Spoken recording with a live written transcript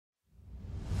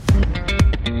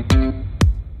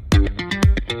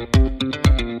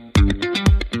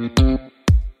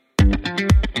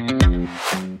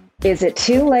Is it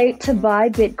too late to buy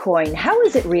Bitcoin? How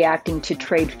is it reacting to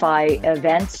TradeFi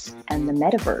events and the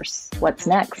metaverse? What's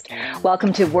next?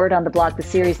 Welcome to Word on the Block, the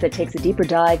series that takes a deeper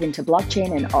dive into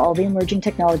blockchain and all the emerging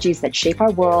technologies that shape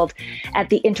our world at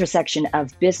the intersection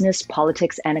of business,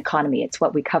 politics, and economy. It's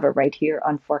what we cover right here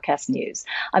on Forecast News.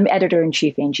 I'm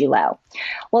Editor-in-Chief Angie Lau.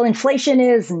 While inflation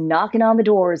is knocking on the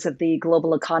doors of the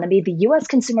global economy, the U.S.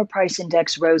 Consumer Price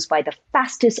Index rose by the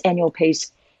fastest annual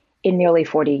pace in nearly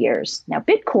 40 years. Now,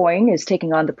 Bitcoin is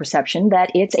taking on the perception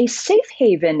that it's a safe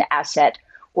haven asset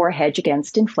or hedge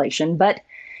against inflation, but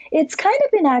it's kind of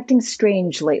been acting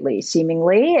strange lately.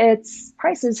 Seemingly, its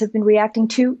prices have been reacting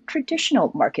to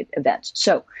traditional market events.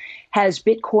 So, has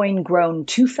Bitcoin grown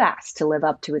too fast to live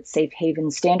up to its safe haven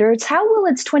standards? How will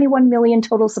its 21 million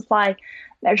total supply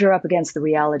measure up against the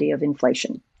reality of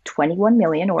inflation? 21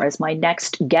 million, or as my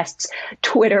next guest's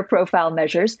Twitter profile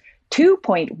measures,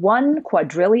 2.1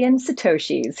 quadrillion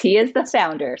Satoshis. He is the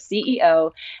founder,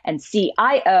 CEO, and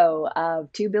CIO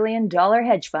of $2 billion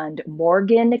hedge fund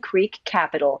Morgan Creek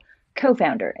Capital,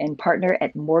 co-founder and partner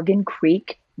at Morgan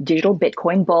Creek Digital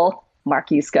Bitcoin Bull, Mark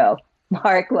Yusko.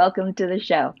 Mark, welcome to the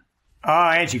show. Oh,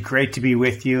 Angie, great to be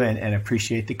with you and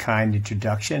appreciate the kind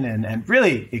introduction and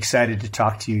really excited to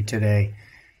talk to you today,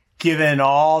 given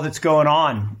all that's going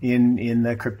on in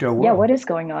the crypto world. Yeah, what is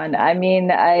going on? I mean,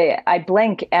 I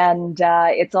blink and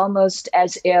it's almost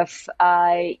as if,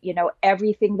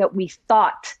 everything that we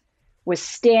thought was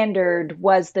standard,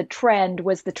 was the trend,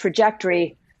 was the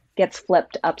trajectory, gets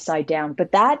flipped upside down.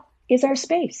 But that is our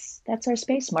space. That's our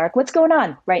space, Mark. What's going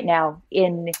on right now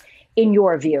in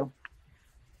your view?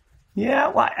 Yeah,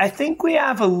 well, I think we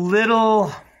have a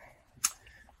little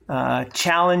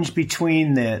challenge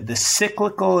between the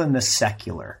cyclical and the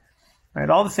secular, right?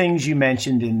 All the things you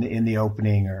mentioned in the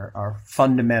opening are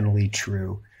fundamentally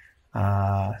true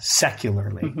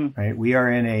secularly, right? We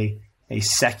are in a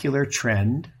secular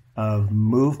trend of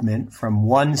movement from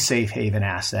one safe haven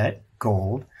asset,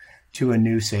 gold, to a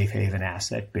new safe haven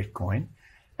asset, Bitcoin.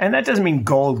 And that doesn't mean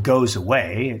gold goes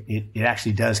away. It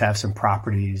actually does have some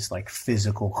properties like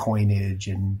physical coinage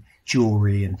and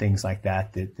jewelry and things like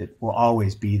that will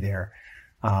always be there.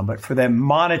 But for the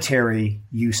monetary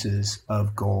uses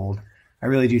of gold, I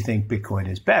really do think Bitcoin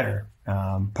is better.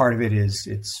 Part of it is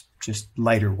it's just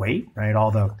lighter weight, right?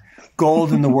 All the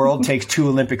gold in the world takes 2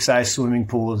 Olympic-sized swimming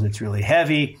pools. It's really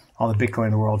heavy. All the Bitcoin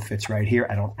in the world fits right here.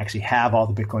 I don't actually have all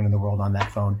the Bitcoin in the world on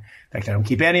that phone. In fact, I don't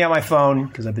keep any on my phone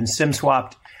because I've been SIM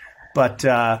swapped. But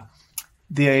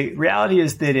the reality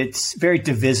is that it's very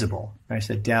divisible. I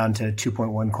said down to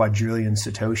 2.1 quadrillion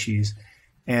Satoshis.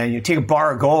 And you take a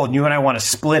bar of gold and you and I want to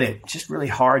split it. It's just really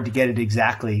hard to get it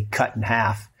exactly cut in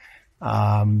half.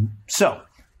 So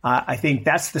I think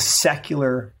that's the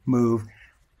secular move.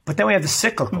 But then we have the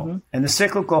cyclical. And the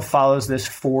cyclical follows this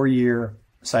 4-year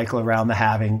cycle around the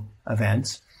halving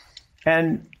events.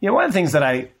 And one of the things that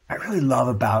I really love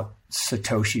about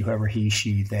Satoshi, whoever he,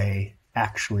 she, they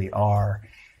actually are,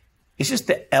 it's just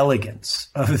the elegance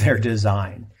of their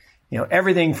design.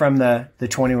 Everything from the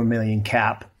 21 million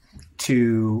cap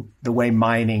to the way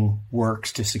mining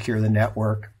works to secure the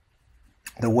network,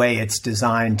 the way it's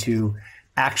designed to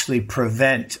actually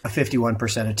prevent a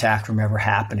 51% attack from ever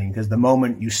happening. Because the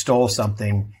moment you stole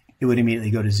something, it would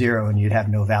immediately go to zero and you'd have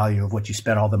no value of what you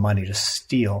spent all the money to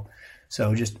steal.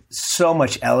 So just so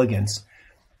much elegance.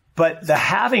 But the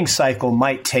halving cycle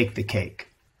might take the cake.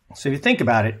 So if you think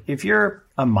about it, if you're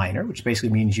a miner, which basically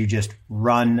means you just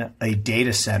run a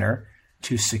data center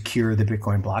to secure the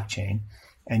Bitcoin blockchain,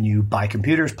 and you buy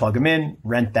computers, plug them in,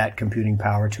 rent that computing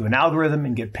power to an algorithm,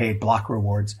 and get paid block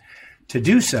rewards to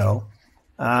do so.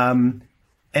 And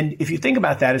if you think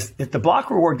about that, if the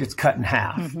block reward gets cut in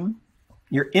half,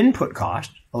 your input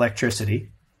cost,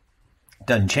 electricity,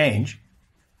 doesn't change.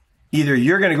 Either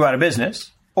you're going to go out of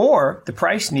business or the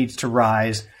price needs to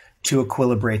rise to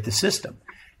equilibrate the system.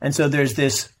 And so there's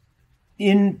this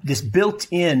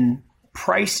built-in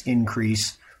price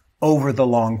increase over the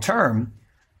long term.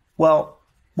 Well,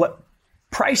 what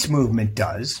price movement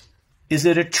does is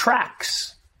it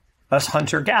attracts us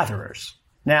hunter-gatherers.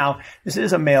 Now, this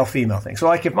is a male-female thing. So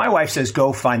like if my wife says,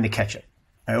 go find the ketchup,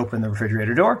 I open the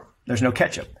refrigerator door, there's no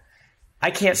ketchup.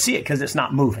 I can't see it because it's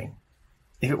not moving.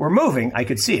 If it were moving, I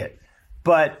could see it.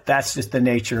 But that's just the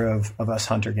nature of us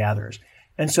hunter-gatherers.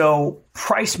 And so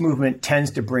price movement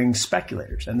tends to bring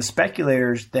speculators, and the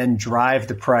speculators then drive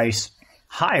the price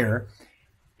higher.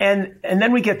 And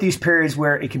then we get these periods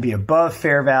where it can be above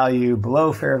fair value,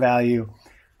 below fair value.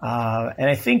 And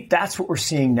I think that's what we're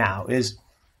seeing now is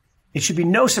it should be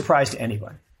no surprise to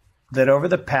anyone that over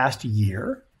the past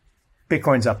year,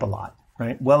 Bitcoin's up a lot,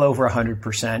 right? Well over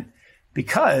 100%,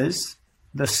 because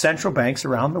the central banks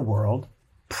around the world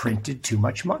printed too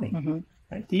much money.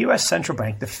 Right? The U.S. central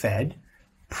bank, the Fed,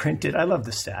 printed, I love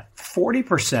the stat,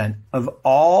 40% of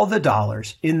all the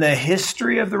dollars in the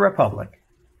history of the Republic,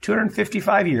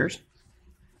 255 years,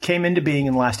 came into being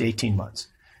in the last 18 months.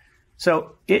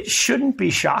 So it shouldn't be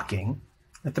shocking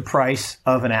that the price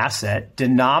of an asset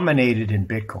denominated in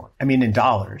in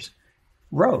dollars,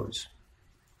 rose.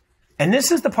 And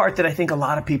this is the part that I think a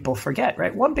lot of people forget,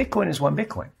 right? One Bitcoin is one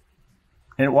Bitcoin,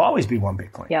 and it will always be one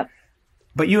Bitcoin. Yep.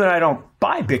 But you and I don't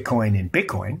buy Bitcoin in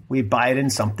Bitcoin. We buy it in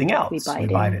something else. We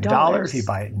buy it in dollars. We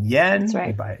buy it in yen. That's right.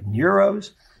 We buy it in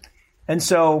euros. And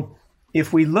so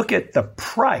if we look at the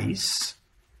price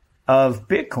of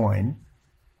Bitcoin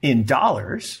in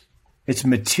dollars, it's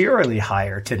materially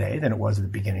higher today than it was at the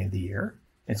beginning of the year.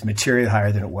 It's materially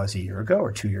higher than it was a year ago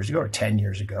or 2 years ago or 10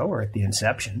 years ago or at the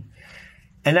inception.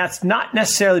 And that's not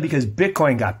necessarily because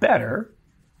Bitcoin got better.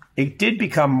 It did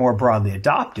become more broadly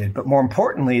adopted, but more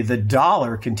importantly, the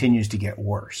dollar continues to get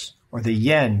worse, or the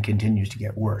yen continues to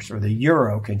get worse, or the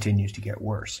euro continues to get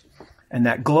worse. And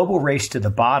that global race to the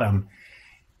bottom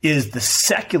is the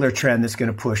secular trend that's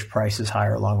going to push prices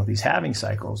higher along with these halving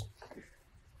cycles.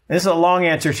 And this is a long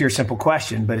answer to your simple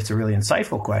question, but it's a really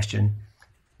insightful question.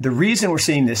 The reason we're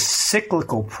seeing this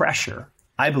cyclical pressure,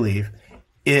 I believe,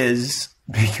 is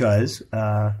because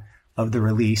of the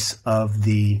release of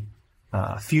the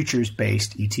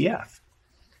futures-based ETF.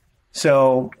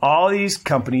 So all these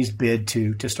companies bid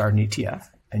to start an ETF,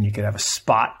 and you could have a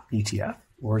spot ETF,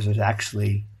 or there's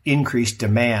actually increased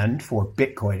demand for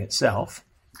Bitcoin itself,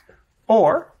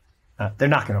 or they're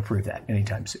not going to approve that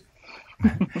anytime soon.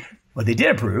 What they did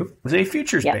approve was a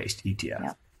futures-based ETF.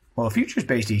 Yep. Well, a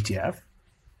futures-based ETF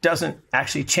doesn't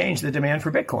actually change the demand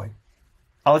for Bitcoin.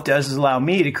 All it does is allow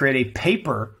me to create a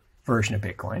paper version of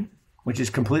Bitcoin, which is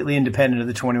completely independent of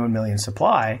the 21 million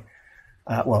supply.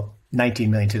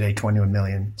 19 million today, 21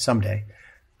 million someday.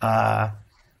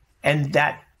 And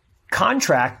that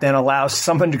contract then allows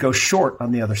someone to go short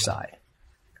on the other side.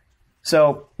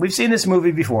 So we've seen this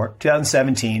movie before.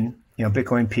 2017,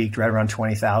 Bitcoin peaked right around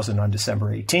 20,000 on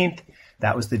December 18th.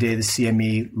 That was the day the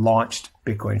CME launched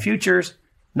Bitcoin futures.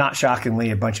 Not shockingly,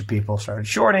 a bunch of people started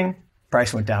shorting.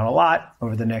 Price went down a lot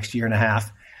over the next year and a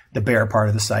half, the bear part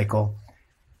of the cycle.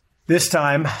 This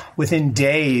time, within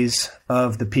days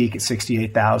of the peak at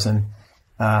 68,000,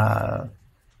 I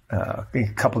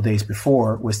think a couple of days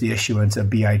before was the issuance of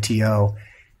BITO.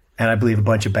 And I believe a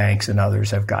bunch of banks and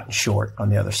others have gotten short on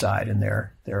the other side, and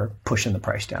they're pushing the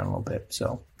price down a little bit.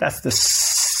 So that's the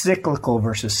cyclical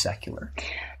versus secular.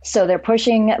 So they're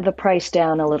pushing the price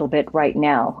down a little bit right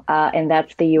now, and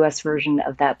that's the U.S. version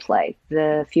of that play,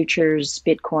 the futures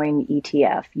Bitcoin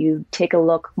ETF. You take a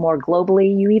look more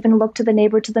globally, you even look to the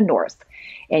neighbor to the north,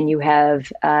 and you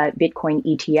have Bitcoin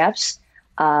ETFs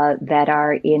that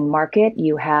are in market.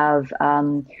 You have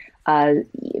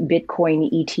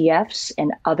Bitcoin ETFs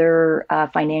and other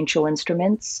financial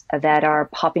instruments that are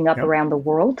popping up around the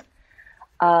world.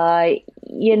 How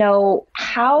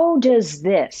does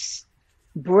this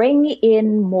bring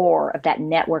in more of that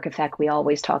network effect we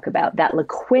always talk about, that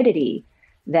liquidity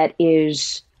that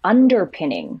is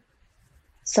underpinning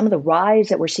some of the rise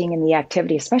that we're seeing in the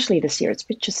activity, especially this year?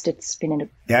 It's been an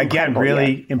again,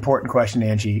 really important question,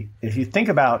 Angie. If you think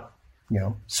about,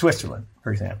 Switzerland,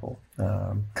 for example,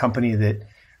 company that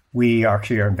we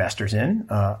actually are investors in,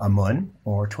 Amun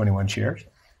or 21 Shares,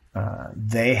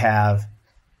 they have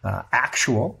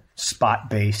actual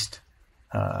spot-based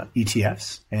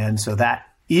ETFs. And so that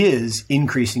is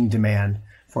increasing demand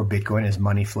for Bitcoin as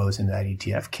money flows into that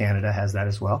ETF. Canada has that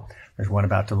as well. There's one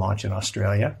about to launch in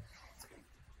Australia.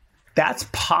 That's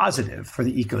positive for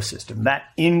the ecosystem. That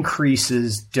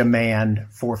increases demand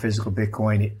for physical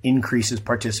Bitcoin. It increases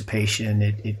participation.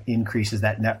 It increases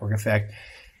that network effect.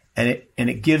 And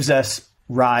it gives us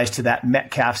rise to that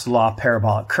Metcalfe's law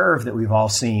parabolic curve that we've all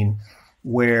seen,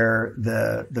 where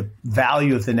the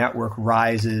value of the network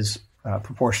rises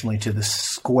proportionally to the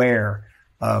square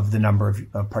of the number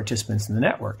of participants in the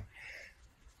network.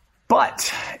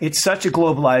 But it's such a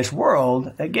globalized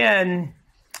world. Again,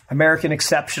 American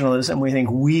exceptionalism, we think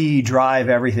we drive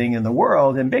everything in the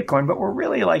world in Bitcoin, but we're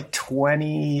really like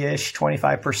 20-ish,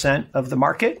 25% of the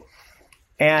market.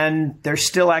 And there's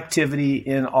still activity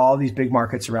in all these big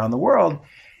markets around the world,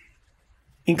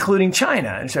 including China.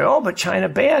 And say, but China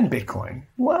banned Bitcoin.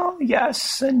 Well,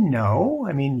 yes and no.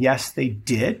 I mean, yes, they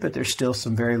did, but there's still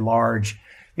some very large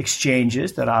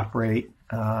exchanges that operate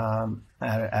at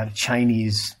a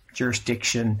Chinese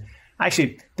jurisdiction.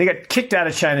 Actually, they got kicked out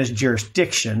of China's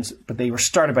jurisdictions, but they were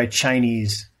started by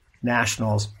Chinese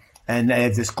nationals and they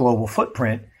have this global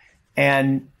footprint.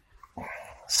 And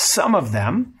some of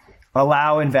them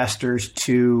allow investors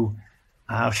to,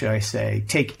 how should I say,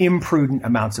 take imprudent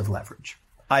amounts of leverage.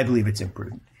 I believe it's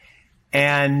imprudent.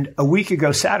 And a week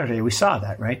ago Saturday, we saw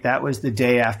that, right? That was the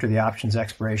day after the options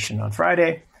expiration on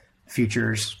Friday.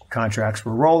 Futures contracts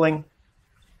were rolling.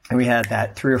 And we had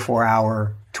that 3 or 4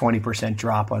 hour, 20%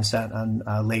 drop on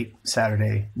late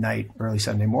Saturday night, early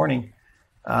Sunday morning.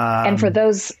 And for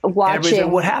those watching,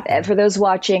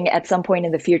 at some point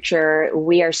in the future,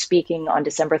 we are speaking on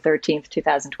December 13th,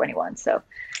 2021. So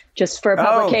just for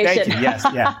publication. Oh, thank you. Yes.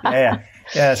 Yeah,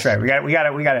 that's right. We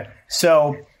got it.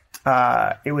 So,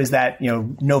 it was that,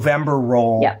 November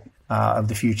roll of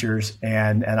the futures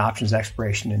and options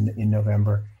expiration in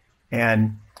November.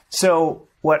 And so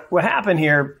what happened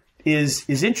here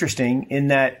is interesting in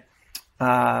that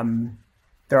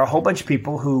there are a whole bunch of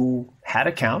people who had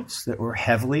accounts that were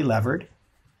heavily levered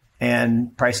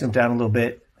and priced them down a little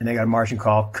bit, and they got a margin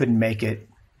call, couldn't make it,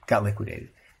 got liquidated.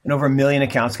 And over 1 million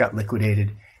accounts got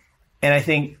liquidated. And I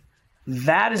think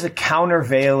that is a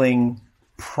countervailing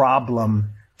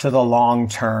problem to the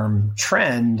long-term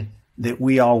trend that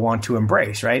we all want to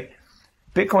embrace, right?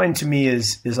 Bitcoin to me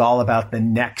is all about the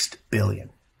next billion,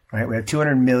 right? We have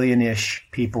 200 million-ish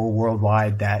people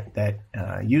worldwide that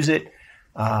use it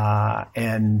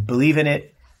and believe in it.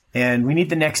 And we need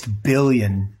the next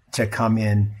billion to come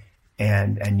in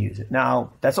and use it.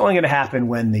 Now, that's only going to happen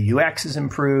when the UX is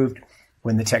improved,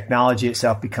 when the technology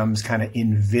itself becomes kind of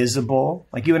invisible.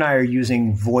 Like you and I are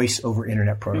using voice over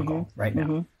internet protocol right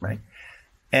now, right?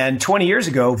 And 20 years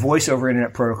ago, voice over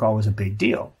internet protocol was a big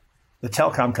deal. The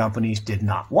telecom companies did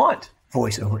not want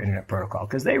voice over internet protocol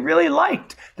because they really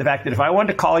liked the fact that if I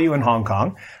wanted to call you in Hong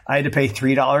Kong, I had to pay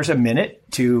 $3 a minute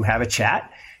to have a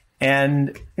chat.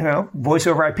 And, voice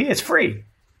over IP, it's free.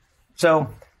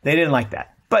 So they didn't like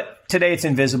that. But today it's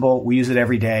invisible. We use it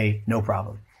every day. No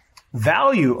problem.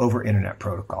 Value over internet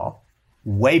protocol,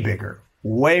 way bigger,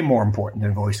 way more important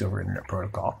than voice over internet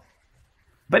protocol.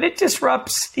 But it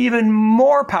disrupts even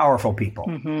more powerful people,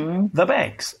 the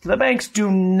banks. The banks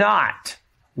do not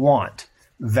want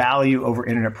value over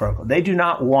internet protocol. They do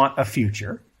not want a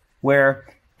future where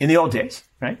in the old days,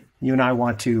 right, you and I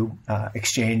want to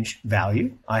exchange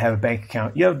value. I have a bank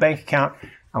account. You have a bank account.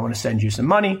 I want to send you some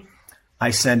money. I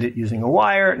send it using a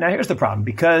wire. Now, here's the problem.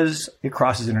 Because it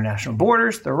crosses international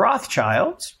borders, the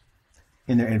Rothschilds,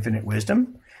 in their infinite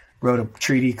wisdom, wrote a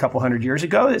treaty a couple hundred years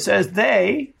ago that says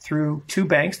they, through two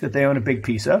banks that they own a big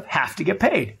piece of, have to get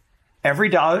paid. Every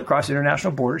dollar that crosses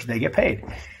international borders, they get paid.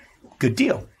 Good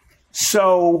deal.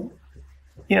 So,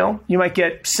 you might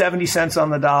get 70 cents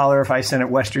on the dollar if I send it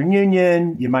Western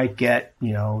Union. You might get,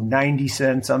 90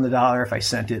 cents on the dollar if I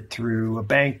sent it through a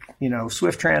bank,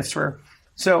 Swift transfer.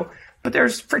 So, but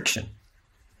there's friction.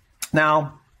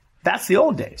 Now, that's the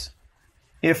old days.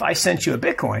 If I sent you a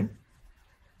Bitcoin,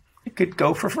 it could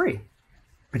go for free,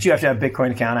 but you have to have a Bitcoin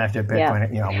account. I have to have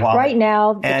Bitcoin, wallet. Right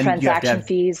now, the transaction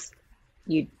fees,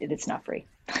 it's not free.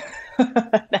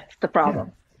 That's the problem.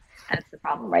 Yeah. That's the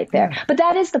problem right there. But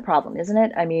that is the problem, isn't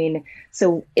it? I mean,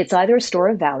 so it's either a store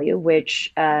of value,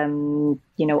 which,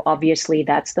 obviously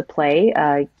that's the play.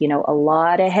 A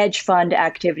lot of hedge fund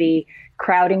activity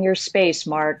crowding your space,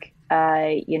 Mark.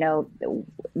 They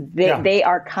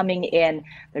are coming in.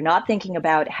 They're not thinking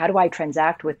about how do I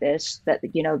transact with this.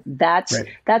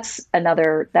 That's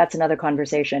another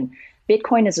conversation.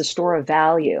 Bitcoin is a store of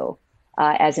value,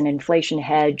 as an inflation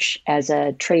hedge, as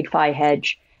a TradeFi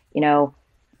hedge.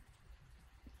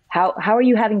 How are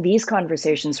you having these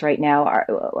conversations right now?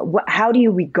 How do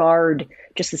you regard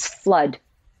just this flood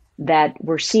that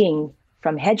we're seeing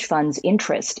from hedge funds'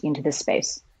 interest into this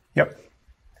space? Yep.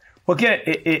 Well, again,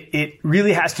 it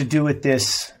really has to do with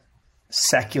this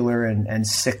secular and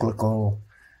cyclical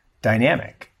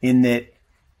dynamic in that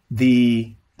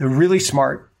the really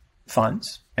smart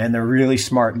funds and the really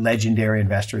smart legendary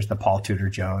investors, the Paul Tudor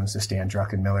Jones, the Stan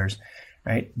Druckenmillers,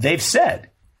 right? They've said,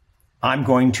 I'm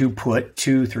going to put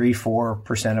 2, 3,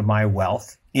 4% of my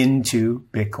wealth into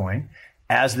Bitcoin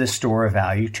as this store of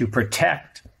value to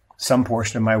protect some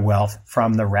portion of my wealth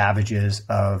from the ravages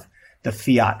of the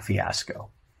fiat fiasco,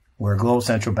 where global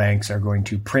central banks are going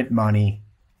to print money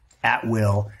at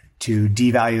will to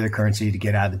devalue their currency to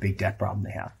get out of the big debt problem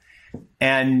they have.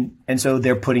 And so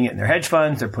they're putting it in their hedge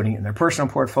funds, they're putting it in their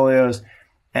personal portfolios,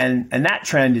 and that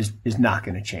trend is not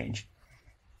going to change.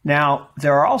 Now,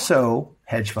 there are also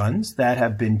hedge funds that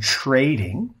have been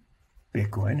trading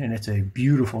Bitcoin, and it's a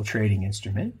beautiful trading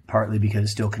instrument, partly because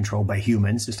it's still controlled by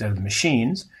humans instead of the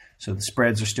machines. So the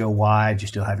spreads are still wide, you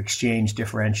still have exchange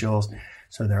differentials.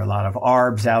 So there are a lot of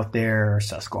ARBs out there,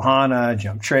 Susquehanna,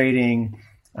 Jump Trading,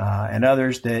 and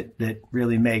others that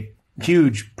really make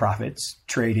huge profits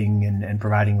trading and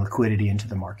providing liquidity into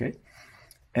the market.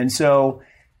 And so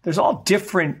there's all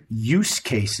different use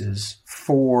cases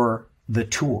for the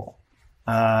tool.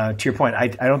 To your point, I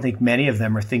don't think many of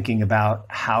them are thinking about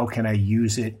how can I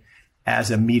use it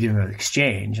as a medium of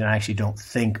exchange. And I actually don't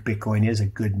think Bitcoin is a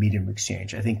good medium of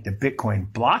exchange. I think the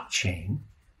Bitcoin blockchain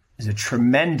is a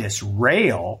tremendous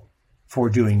rail for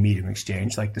doing medium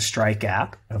exchange, like the Strike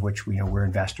app, of which we're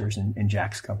investors in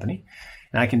Jack's company.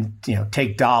 And I can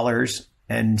take dollars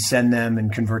and send them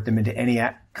and convert them into any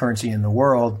currency in the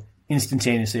world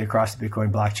instantaneously across the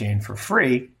Bitcoin blockchain for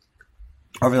free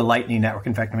over the Lightning Network.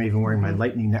 In fact, I'm even wearing my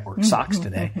Lightning Network socks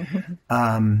today.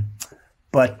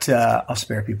 But I'll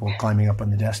spare people climbing up on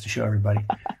the desk to show everybody.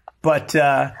 But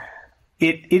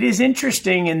it is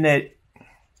interesting in that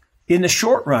in the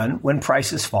short run, when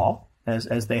prices fall,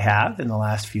 as they have in the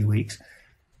last few weeks,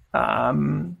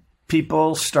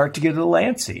 people start to get a little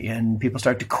antsy and people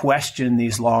start to question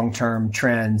these long-term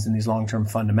trends and these long-term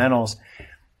fundamentals.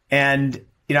 And,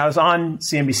 I was on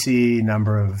CNBC a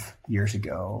number of years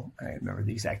ago. I don't remember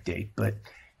the exact date, but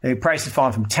the price had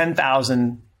fallen from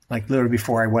 10,000, like literally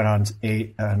before I went on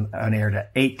air, to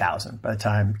 8,000 by the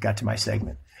time I got to my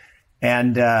segment.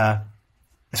 And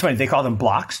it's funny, they call them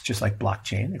blocks, just like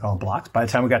blockchain. They call them blocks by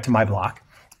the time we got to my block.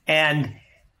 And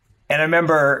I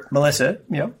remember Melissa,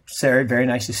 Sarah very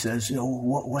nicely says,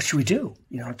 what should we do?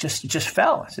 It just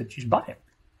fell. I said, you should buy it.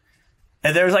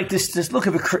 And there was like this look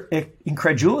of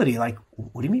incredulity, like,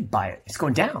 what do you mean buy it? It's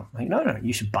going down. I'm like, no,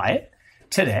 you should buy it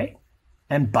today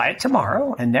and buy it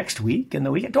tomorrow and next week and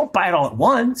the weekend. Don't buy it all at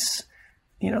once.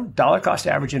 Dollar cost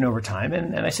averaging over time.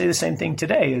 And I say the same thing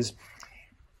today is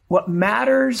what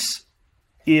matters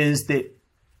is that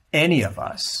any of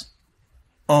us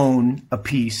own a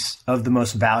piece of the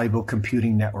most valuable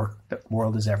computing network the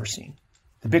world has ever seen.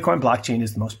 The Bitcoin blockchain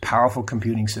is the most powerful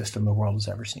computing system the world has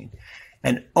ever seen.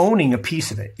 And owning a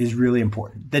piece of it is really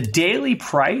important. The daily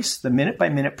price, the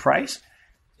minute-by-minute price,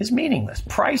 is meaningless.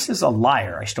 Price is a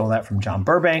liar. I stole that from John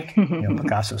Burbank.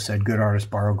 Picasso said, good artists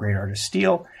borrow, great artists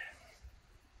steal.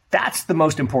 That's the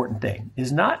most important thing,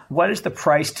 is not what is the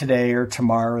price today or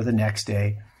tomorrow or the next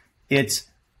day. It's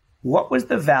what was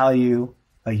the value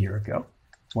a year ago?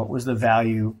 What was the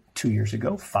value 2 years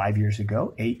ago, 5 years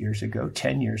ago, 8 years ago,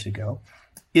 10 years ago?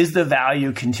 Is the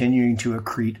value continuing to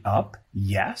accrete up?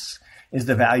 Yes. Is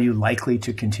the value likely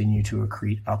to continue to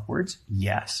accrete upwards?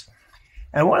 Yes.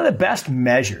 And one of the best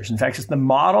measures, in fact, it's the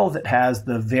model that has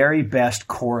the very best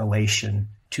correlation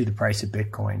to the price of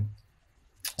Bitcoin.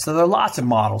 So there are lots of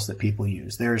models that people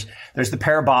use. There's the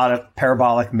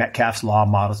parabolic Metcalfe's law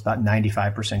model. It's about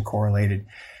 95% correlated.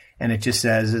 And it just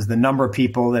says as the number of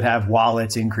people that have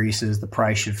wallets increases, the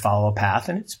price should follow a path.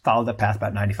 And it's followed the path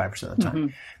about 95% of the time. Mm-hmm.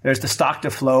 There's the stock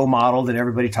to flow model that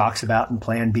everybody talks about and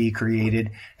Plan B created.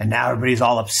 And now everybody's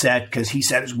all upset because he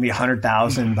said it's going to be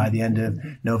 100,000 by the end of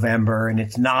November. And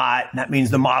it's not. And that means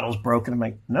the model's broken. I'm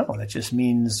like, no, that just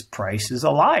means price is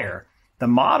a liar. The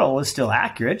model is still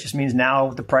accurate. It just means now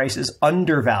the price is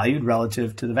undervalued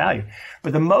relative to the value.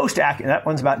 But the most accurate, that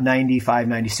one's about 95,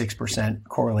 96%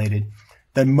 correlated.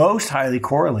 The most highly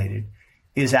correlated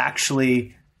is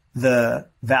actually the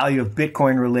value of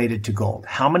Bitcoin related to gold.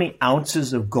 How many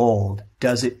ounces of gold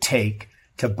does it take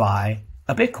to buy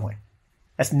a Bitcoin?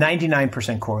 That's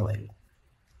 99% correlated.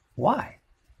 Why?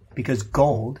 Because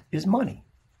gold is money.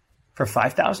 For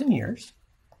 5,000 years,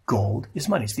 gold is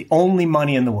money. It's the only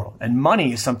money in the world. And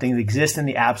money is something that exists in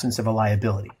the absence of a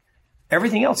liability.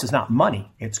 Everything else is not money.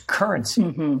 It's currency.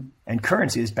 Mm-hmm. And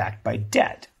currency is backed by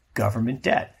debt, government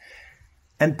debt.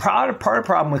 And part of the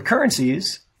problem with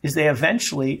currencies is they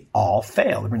eventually all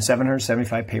fail. There have been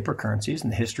 775 paper currencies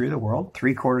in the history of the world.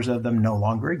 3/4 of them no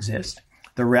longer exist.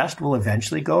 The rest will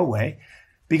eventually go away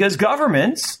because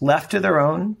governments, left to their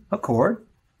own accord,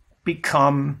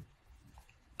 become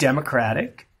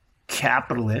democratic,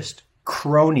 capitalist,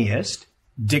 cronyist,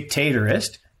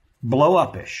 dictatorist,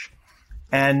 blow-up-ish.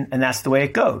 And that's the way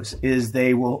it goes, is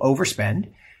they will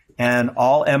overspend. And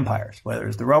all empires, whether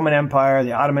it's the Roman Empire,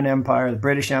 the Ottoman Empire, the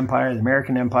British Empire, the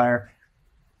American Empire,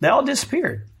 they all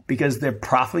disappeared because they're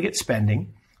profligate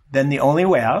spending. Then the only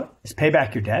way out is pay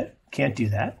back your debt. Can't do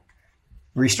that.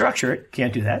 Restructure it.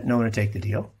 Can't do that. No one will take the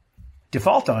deal.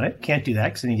 Default on it. Can't do that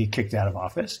because then you get kicked out of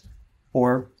office.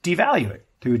 Or devalue it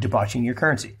through debauching your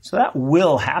currency. So that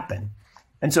will happen.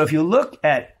 And so if you look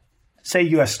at, say,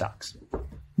 U.S. stocks,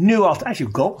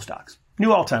 actually gold stocks,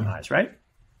 new all-time highs, right?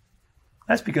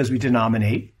 That's because we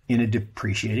denominate in a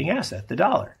depreciating asset, the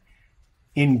dollar.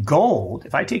 In gold,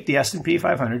 if I take the S&P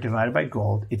 500 divided by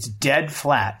gold, it's dead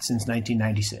flat since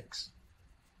 1996.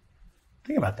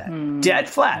 Think about that. Dead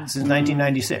flat since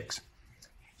 1996.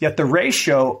 Yet the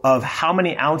ratio of how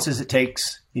many ounces it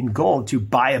takes in gold to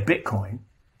buy a Bitcoin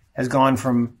has gone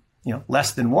from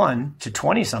less than 1 to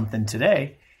 20 something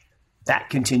today. That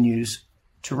continues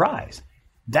to rise.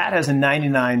 That has a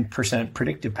 99%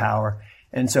 predictive power.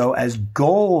 And so as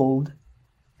gold,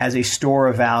 as a store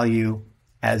of value,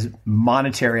 as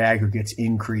monetary aggregates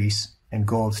increase and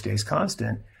gold stays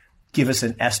constant, give us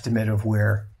an estimate of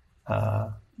where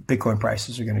Bitcoin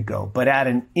prices are going to go, but at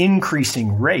an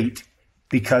increasing rate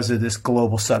because of this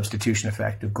global substitution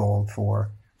effect of gold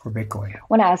for Bitcoin. I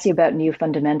want to ask you about new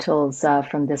fundamentals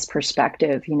from this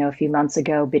perspective. A few months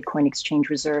ago, Bitcoin Exchange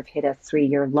Reserve hit a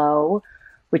 3-year low,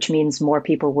 which means more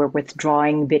people were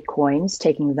withdrawing Bitcoins,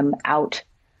 taking them out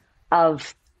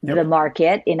of the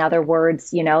market. In other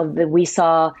words, we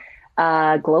saw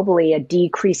globally a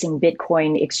decreasing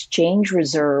Bitcoin Exchange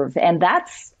Reserve, and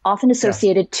that's often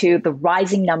associated to the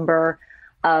rising number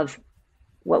of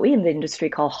what we in the industry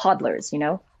call hodlers,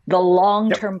 the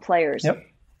long-term players.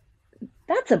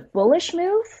 That's a bullish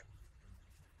move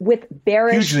with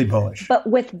bearish, hugely bullish, but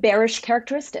with bearish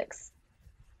characteristics.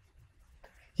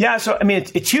 Yeah. So, I mean,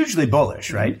 it's hugely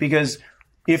bullish, right? Because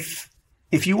if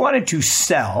you wanted to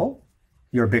sell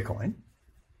your Bitcoin,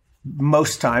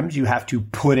 most times you have to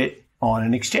put it on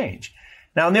an exchange.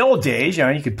 Now, in the old days,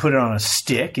 you could put it on a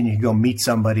stick and you could go meet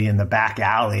somebody in the back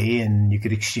alley and you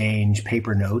could exchange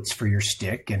paper notes for your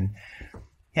stick, and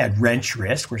you had wrench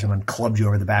risk where someone clubbed you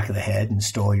over the back of the head and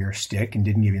stole your stick and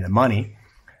didn't give you the money.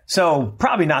 So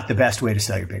probably not the best way to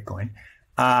sell your Bitcoin.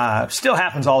 Still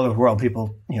happens all over the world.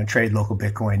 People, trade local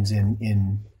Bitcoins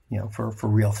in for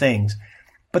real things.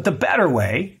 But the better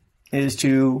way is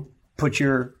to put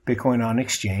your Bitcoin on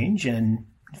exchange and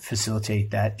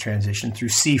facilitate that transition through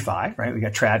CeFi, right? We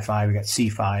got TradFi, we got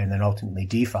CeFi, and then ultimately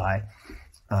DeFi,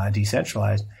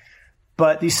 decentralized.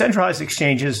 But these centralized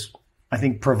exchanges, I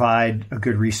think, provide a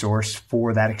good resource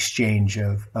for that exchange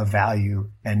of value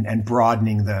and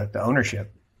broadening the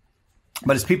ownership.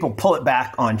 But as people pull it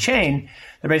back on chain,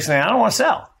 they're basically saying, I don't want to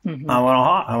sell. I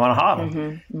want to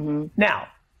hodl. Now,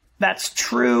 that's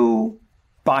true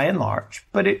by and large,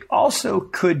 but it also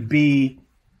could be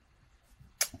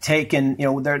taken,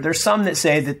 there's some that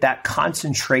say that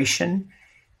concentration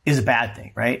is a bad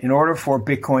thing, right? In order for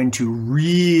Bitcoin to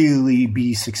really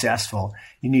be successful,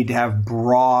 you need to have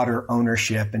broader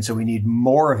ownership. And so we need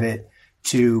more of it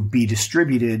to be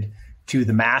distributed to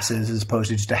the masses as opposed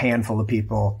to just a handful of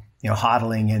people,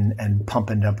 hodling and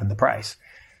pumping, dumping the price.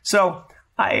 So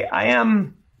I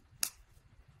am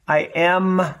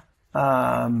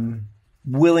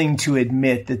willing to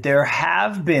admit that there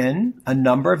have been a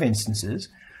number of instances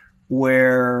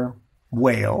where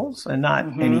whales, and not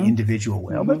any individual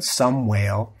whale, but some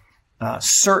whale,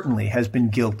 certainly has been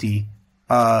guilty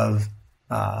of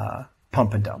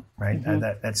pump and dump, right?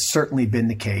 That's certainly been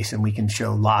the case, and we can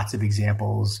show lots of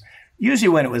examples, usually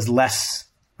when it was less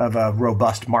of a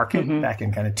robust market, back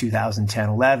in kind of 2010,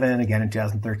 11, again in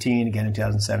 2013, again in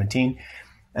 2017.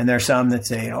 And there's some that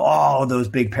say, all those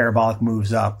big parabolic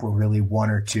moves up were really one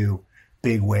or two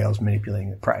big whales manipulating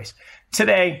the price.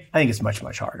 Today, I think it's much,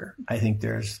 much harder. I think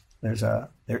there is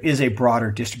a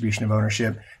broader distribution of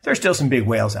ownership. There's still some big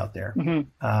whales out there.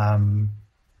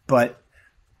 But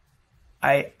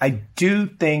I do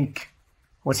think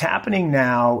what's happening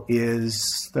now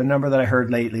is the number that I heard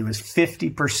lately was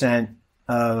 50%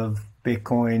 of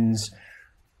Bitcoins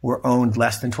were owned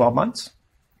less than 12 months.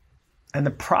 And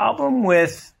the problem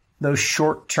with those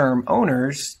short-term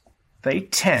owners, they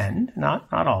tend,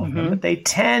 not all of them, but they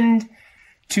tend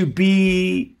to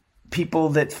be people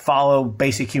that follow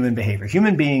basic human behavior.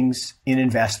 Human beings in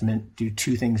investment do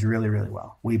two things really, really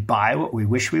well. We buy what we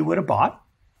wish we would have bought,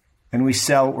 and we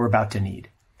sell what we're about to need.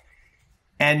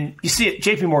 And you see it,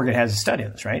 JP Morgan has a study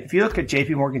on this, right? If you look at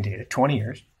JP Morgan data, 20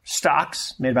 years,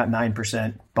 stocks made about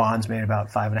 9%, bonds made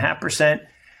about 5.5%.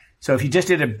 So if you just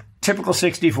did a typical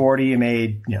 60-40, you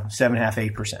made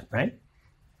 7.5%, 8%, right?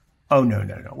 Oh, no.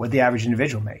 What'd the average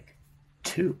individual make?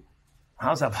 2.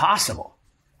 How's that possible?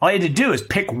 All you had to do is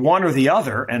pick one or the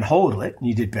other and hold it, and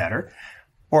you did better.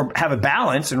 Or have a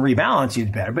balance and rebalance, you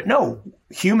did better. But no,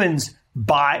 humans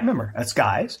buy, remember, that's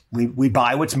guys. We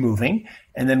buy what's moving,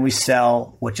 and then we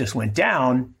sell what just went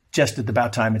down just at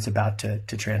about time it's about to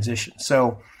transition.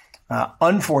 So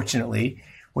unfortunately,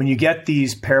 when you get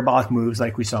these parabolic moves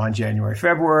like we saw in January,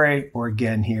 February, or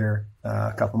again here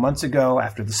a couple months ago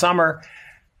after the summer,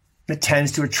 it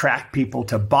tends to attract people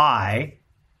to buy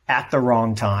at the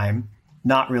wrong time,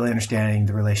 not really understanding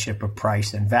the relationship of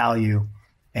price and value.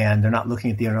 And they're not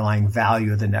looking at the underlying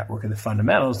value of the network or the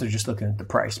fundamentals. They're just looking at the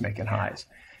price making highs.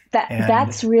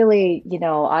 That's really,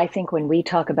 I think when we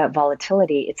talk about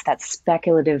volatility, it's that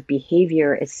speculative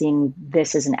behavior is seeing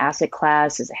this as an asset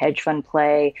class, as a hedge fund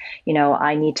play.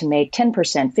 I need to make 10%,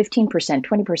 15%,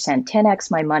 20%,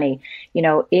 10x my money.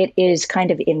 It is kind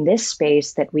of in this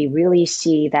space that we really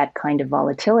see that kind of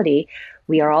volatility.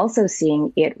 We are also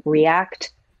seeing it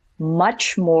react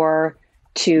much more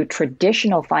to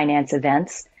traditional finance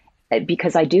events,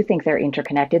 because I do think they're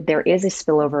interconnected. There is a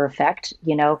spillover effect.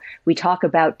 We talk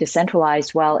about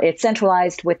decentralized. Well, it's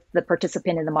centralized with the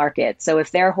participant in the market. So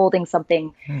if they're holding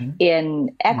something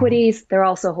in equities, they're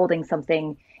also holding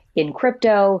something in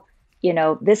crypto.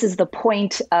 This is the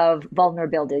point of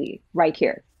vulnerability right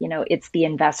here. It's the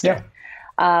investor.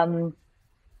 Yeah.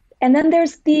 And then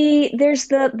there's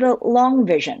the long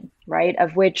vision, right?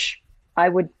 Of which I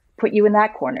would put you in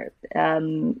that corner.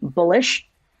 Bullish.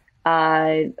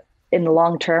 In the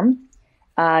long term,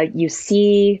 you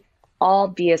see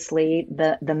obviously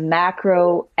the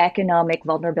macroeconomic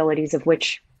vulnerabilities of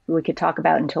which we could talk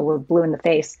about until we're blue in the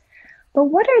face. But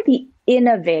what are the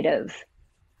innovative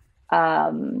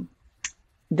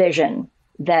vision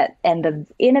and the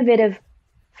innovative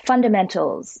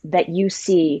fundamentals that you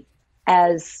see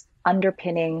as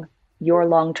underpinning your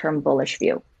long-term bullish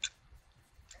view?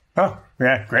 Oh,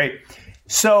 yeah, great.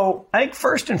 So I think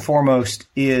first and foremost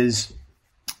is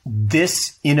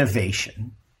this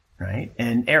innovation, right?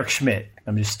 And Eric Schmidt,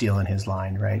 I'm just stealing his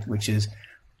line, right? Which is,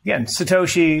 again,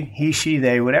 Satoshi, he, she,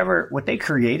 they, whatever, what they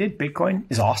created, Bitcoin,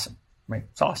 is awesome, right?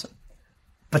 It's awesome.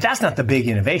 But that's not the big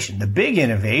innovation. The big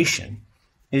innovation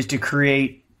is to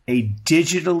create a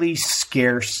digitally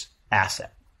scarce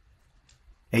asset,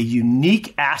 a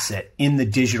unique asset in the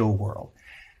digital world.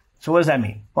 So what does that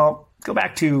mean? Well, go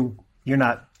back to, you're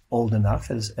not old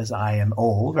enough as I am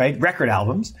old, right? Record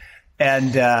albums.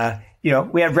 And,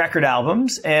 we had record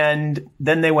albums and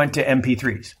then they went to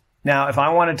MP3s. Now, if I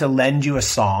wanted to lend you a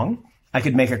song, I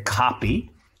could make a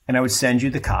copy and I would send you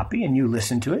the copy and you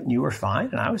listened to it and you were fine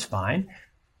and I was fine.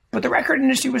 But the record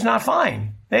industry was not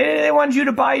fine. They wanted you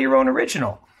to buy your own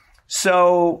original.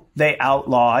 So they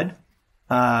outlawed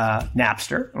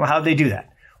Napster. Well, how'd they do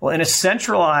that? Well, in a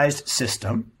centralized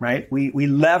system, right, we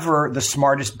lever the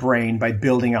smartest brain by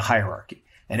building a hierarchy.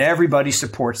 And everybody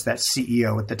supports that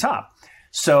CEO at the top.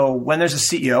 So when there's a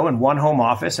CEO and one home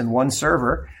office and one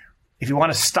server, if you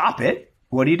want to stop it,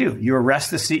 what do? You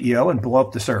arrest the CEO and blow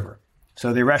up the server.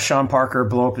 So they arrest Sean Parker,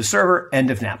 blow up his server,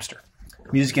 end of Napster.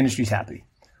 Music industry's happy.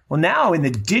 Well, now in the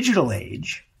digital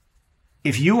age,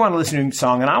 if you want to listen to a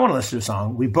song and I want to listen to a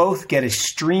song, we both get a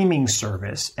streaming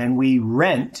service and we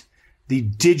rent the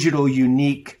digital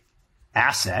unique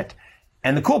asset.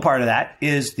 And the cool part of that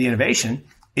is the innovation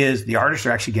is the artists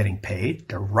are actually getting paid.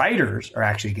 The writers are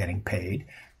actually getting paid.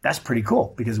 That's pretty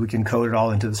cool because we can code it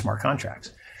all into the smart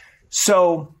contracts.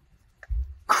 So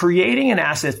creating an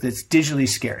asset that's digitally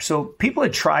scarce. So people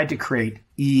had tried to create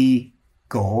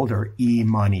e-gold or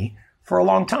e-money for a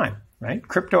long time, right?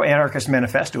 Crypto Anarchist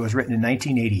Manifesto was written in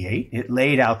 1988. It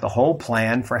laid out the whole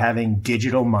plan for having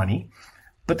digital money.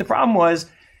 But the problem was,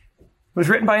 it was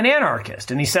written by an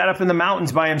anarchist, and he sat up in the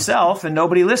mountains by himself, and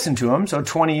nobody listened to him. So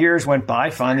 20 years went by.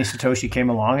 Finally, Satoshi came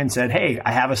along and said, hey,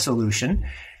 I have a solution.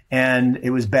 And it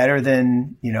was better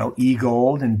than,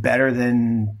 e-gold and better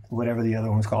than whatever the other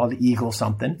one was called, Eagle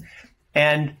something.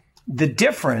 And the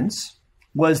difference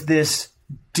was this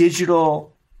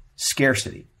digital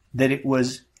scarcity, that it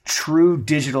was true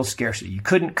digital scarcity. You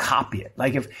couldn't copy it.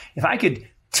 Like if I could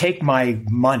take my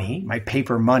money, my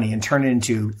paper money, and turn it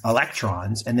into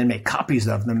electrons and then make copies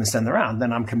of them and send them around,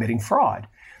 then I'm committing fraud.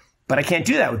 But I can't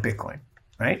do that with Bitcoin,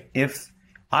 right? If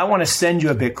I want to send you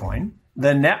a Bitcoin,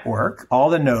 the network, all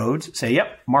the nodes say,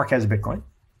 yep, Mark has a Bitcoin.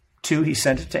 2, he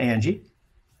sent it to Angie.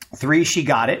 3, she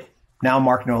got it. Now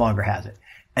Mark no longer has it.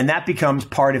 And that becomes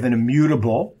part of an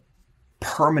immutable,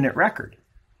 permanent record.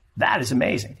 That is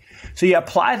amazing. So you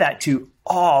apply that to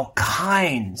all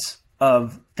kinds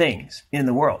of things in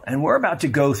the world. And we're about to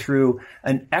go through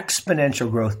an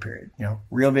exponential growth period.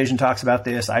 Real Vision talks about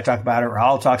this. I talk about it.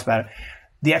 Raul talks about it.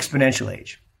 The exponential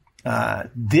age.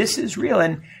 This is real.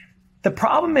 And the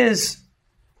problem is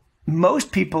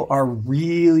most people are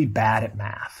really bad at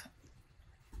math.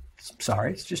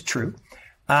 Sorry, it's just true.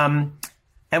 And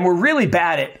we're really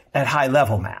bad at high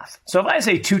level math. So if I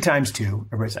say 2 times 2,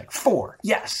 everybody's like 4.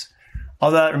 Yes.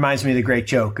 Although that reminds me of the great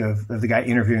joke of the guy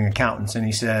interviewing accountants. And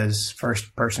he says,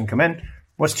 first person come in,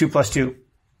 what's 2 plus 2?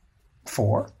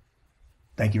 4.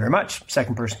 Thank you very much.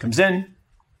 Second person comes in,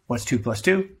 what's 2 plus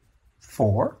 2?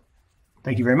 4.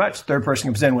 Thank you very much. Third person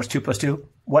comes in, what's 2 plus 2?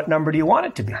 What number do you want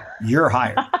it to be? You're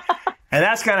hired. And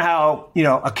that's kind of how,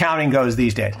 accounting goes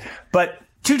these days. But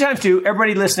 2 times 2,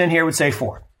 everybody listening here would say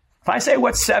 4. If I say,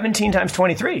 what's 17 times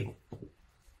 23?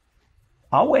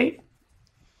 I'll wait.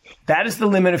 That is the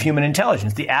limit of human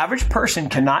intelligence. The average person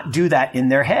cannot do that in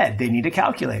their head. They need a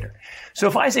calculator. So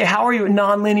if I say, how are you at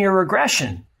nonlinear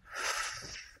regression?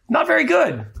 Not very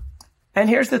good. And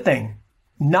here's the thing.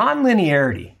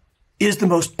 Nonlinearity is the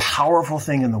most powerful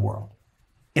thing in the world.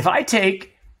 If I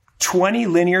take 20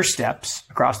 linear steps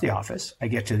across the office, I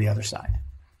get to the other side.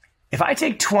 If I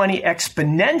take 20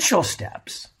 exponential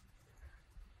steps,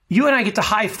 you and I get to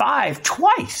high five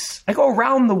twice. I go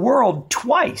around the world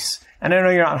twice. And I know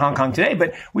you're not in Hong Kong today,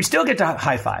 but we still get to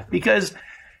high five because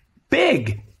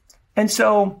big. And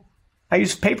so I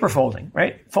use paper folding,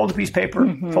 right? Fold a piece of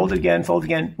paper, fold it again, fold it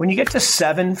again. When you get to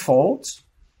 7 folds,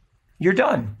 you're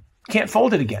done. Can't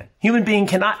fold it again. Human being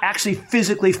cannot actually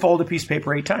physically fold a piece of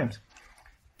paper 8 times.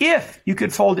 If you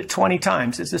could fold it 20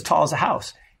 times, it's as tall as a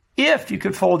house. If you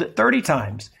could fold it 30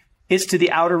 times, it's to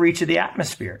the outer reach of the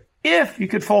atmosphere. If you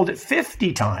could fold it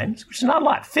 50 times, which is not a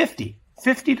lot, 50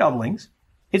 doublings,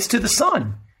 it's to the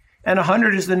sun. And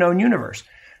 100 is the known universe.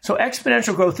 So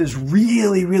exponential growth is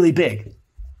really, really big.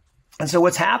 And so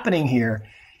what's happening here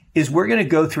is we're going to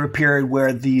go through a period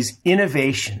where these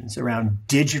innovations around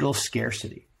digital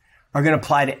scarcity are going to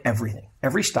apply to everything.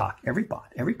 Every stock, every bond,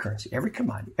 every currency, every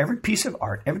commodity, every piece of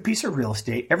art, every piece of real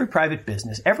estate, every private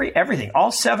business, everything.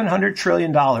 All $700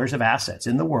 trillion of assets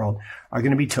in the world are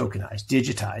going to be tokenized,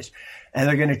 digitized, and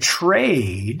they're going to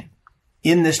trade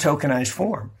in this tokenized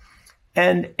form.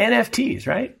 And NFTs,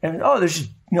 right? And there's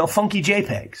funky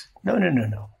JPEGs.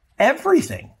 No.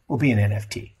 Everything will be an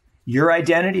NFT. Your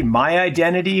identity,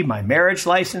 my marriage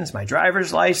license, my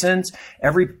driver's license,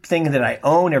 everything that I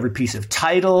own, every piece of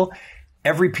title,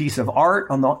 every piece of art,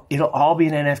 it'll all be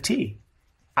an NFT.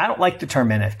 I don't like the term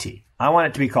NFT. I want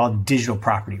it to be called digital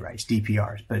property rights,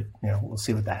 DPRs, but we'll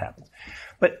see what that happens.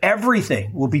 But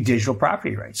everything will be digital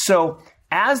property rights. So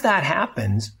as that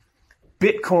happens,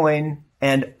 Bitcoin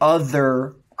and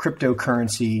other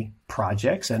cryptocurrency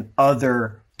projects and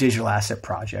other digital asset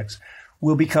projects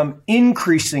will become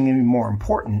increasingly more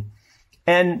important.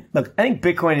 And look, I think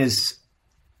Bitcoin is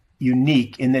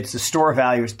unique in that it's a store of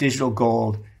value, it's digital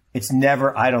gold. It's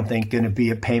never, I don't think, going to be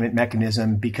a payment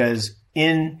mechanism because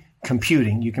in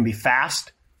computing, you can be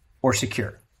fast or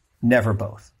secure, never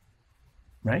both,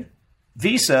 right?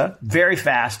 Visa, very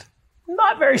fast,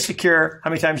 not very secure.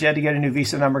 How many times you had to get a new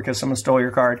Visa number because someone stole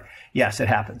your card? Yes, it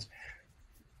happens.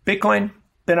 Bitcoin,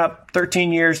 been up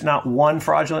 13 years, not one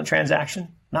fraudulent transaction,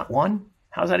 not one.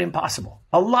 How's that impossible?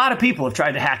 A lot of people have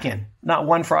tried to hack in, not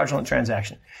one fraudulent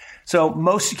transaction. So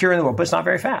most secure in the world, but it's not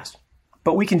very fast.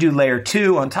 But we can do layer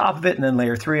 2 on top of it and then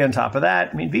layer 3 on top of that.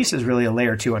 I mean, Visa is really a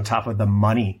layer 2 on top of the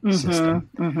money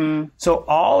system. So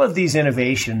all of these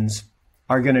innovations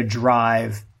are going to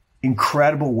drive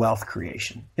incredible wealth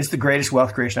creation. It's the greatest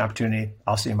wealth creation opportunity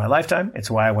I'll see in my lifetime.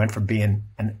 It's why I went from being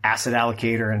an asset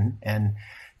allocator and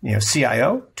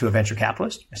CIO to a venture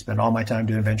capitalist. I spend all my time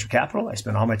doing venture capital. I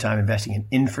spend all my time investing in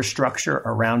infrastructure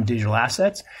around digital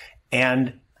assets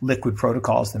and liquid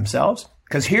protocols themselves.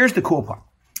 Because here's the cool part.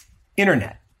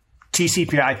 Internet,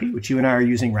 TCP/IP, which you and I are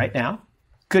using right now,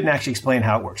 couldn't actually explain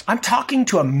how it works. I'm talking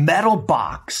to a metal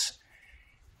box,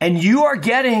 and you are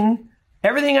getting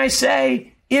everything I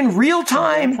say in real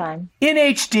time, in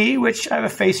HD, which I have a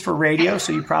face for radio,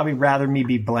 so you'd probably rather me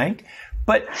be blank.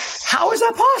 But how is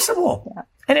that possible? Yeah.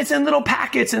 And it's in little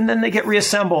packets, and then they get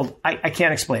reassembled. I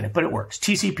can't explain it, but it works.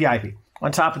 TCP/IP.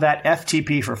 On top of that,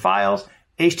 FTP for files,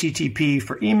 HTTP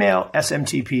for email,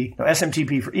 SMTP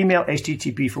for email,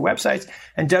 HTTP for websites,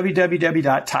 and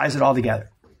www ties it all together.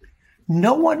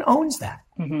 No one owns that.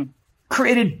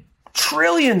 Created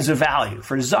trillions of value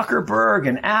for Zuckerberg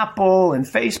and Apple and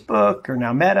Facebook or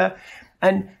now Meta,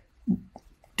 and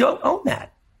don't own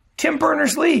that. Tim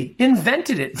Berners-Lee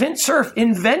invented it. Vint Cerf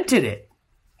invented it.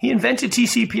 He invented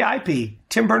TCP/IP.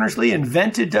 Tim Berners-Lee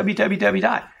invented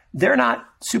www. They're not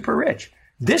super rich.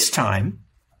 This time,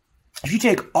 if you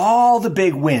take all the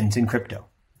big wins in crypto,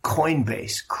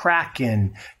 Coinbase,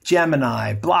 Kraken,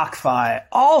 Gemini, BlockFi,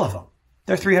 all of them,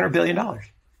 they're $300 billion.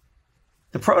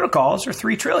 The protocols are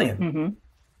 $3 trillion.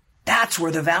 That's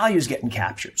where the value is getting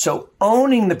captured. So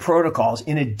owning the protocols,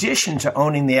 in addition to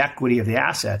owning the equity of the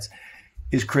assets,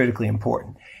 is critically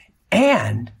important.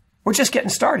 And we're just getting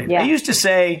started. Yeah. I used to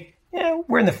say,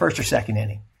 we're in the first or second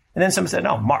inning. And then someone said,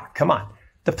 no, Mark, come on.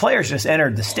 The players just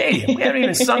entered the stadium. We haven't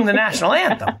even sung the national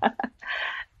anthem.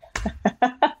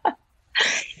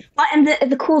 Well, and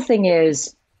the cool thing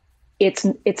is it's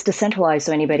decentralized,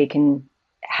 so anybody can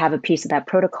have a piece of that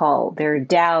protocol. There are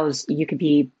DAOs. You could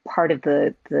be part of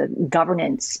the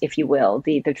governance, if you will,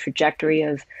 the trajectory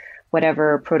of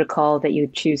whatever protocol that you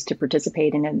choose to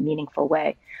participate in a meaningful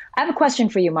way. I have a question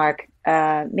for you, Mark.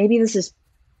 Maybe this is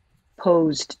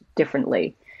posed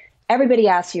differently. Everybody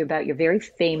asks you about your very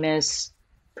famous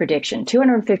prediction,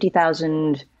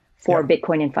 250,000 for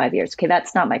Bitcoin in 5 years. Okay,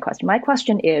 that's not my question. My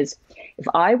question is, if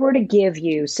I were to give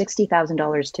you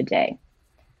 $60,000 today,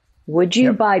 would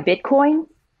you buy Bitcoin?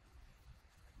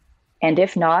 And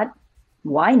if not,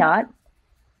 why not?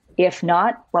 If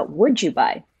not, what would you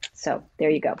buy? So there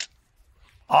you go.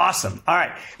 Awesome. All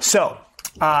right. So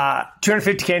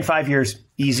 250K in 5 years,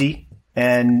 easy.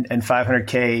 And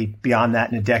 500K beyond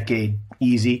that in a decade,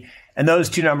 easy. And those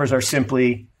two numbers are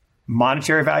simply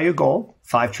monetary value of gold,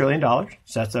 $5 trillion.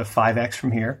 So that's a 5X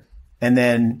from here. And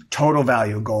then total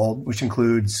value of gold, which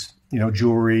includes,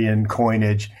 jewelry and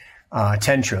coinage,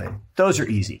 10 trillion. Those are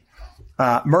easy.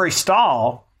 Murray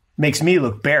Stahl makes me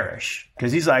look bearish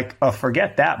because he's like, oh,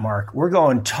 forget that, Mark. We're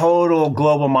going total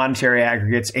global monetary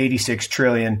aggregates, 86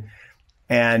 trillion.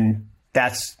 And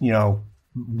that's,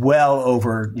 well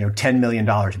over, $10 million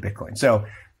of Bitcoin. So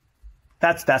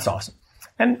that's awesome.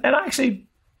 And I actually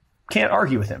can't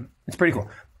argue with him. It's pretty cool.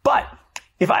 But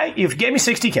if you gave me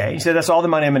 60K, you said that's all the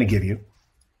money I'm going to give you.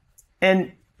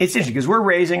 And it's interesting because we're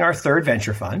raising our third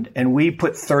venture fund and we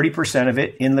put 30% of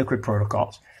it in liquid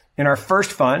protocols. In our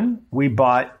first fund, we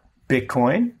bought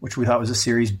Bitcoin, which we thought was a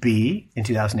Series B in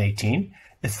 2018,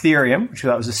 Ethereum, which we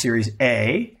thought was a Series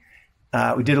A.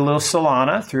 We did a little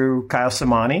Solana through Kyle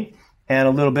Samani and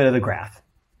a little bit of the Graph.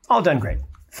 All done great.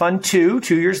 Fund 2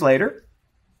 years later,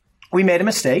 we made a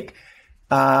mistake.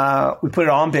 We put it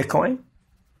all in Bitcoin,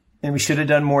 and we should have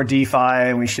done more DeFi,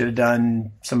 and we should have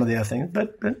done some of the other things.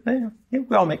 But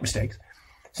we all make mistakes.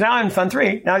 So now I'm in Fund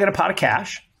 3. Now I got a pot of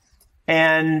cash,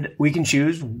 and we can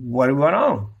choose what do we want to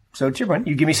own. So to your point,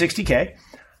 you give me 60K.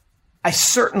 I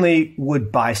certainly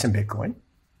would buy some Bitcoin,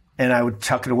 and I would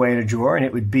tuck it away in a drawer, and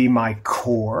it would be my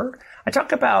core. I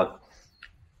talk about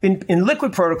in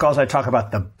liquid protocols, I talk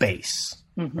about the base.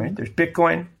 Mm-hmm. Right? There's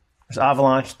Bitcoin, there's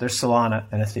Avalanche, there's Solana,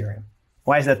 and Ethereum.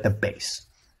 Why is that the base?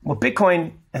 Well,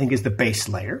 Bitcoin, I think, is the base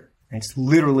layer. Right? It's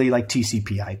literally like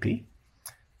TCP/IP.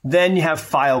 Then you have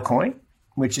Filecoin,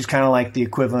 which is kind of like the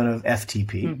equivalent of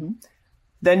FTP. Mm-hmm.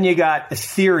 Then you got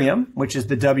Ethereum, which is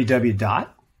the www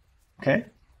dot. Okay.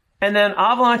 And then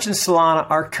Avalanche and Solana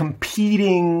are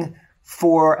competing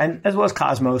for, and as well as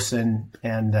Cosmos and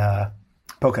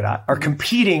Polkadot, are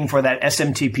competing for that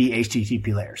SMTP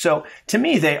HTTP layer. So to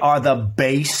me, they are the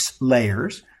base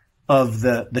layers of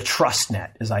the trust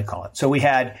net, as I call it. So we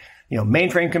had,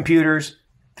 mainframe computers,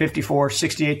 54,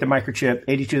 68 the microchip,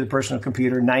 82 the personal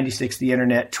computer, 96 the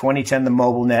internet, 2010 the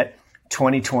mobile net,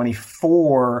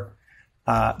 2024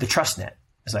 the trust net,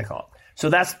 as I call it. So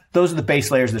those are the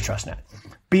base layers of the trust net.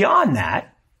 Beyond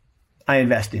that, I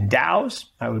invest in DAOs.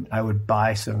 I would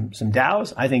buy some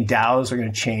DAOs. I think DAOs are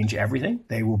going to change everything.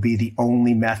 They will be the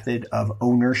only method of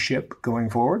ownership going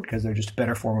forward because they're just a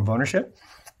better form of ownership.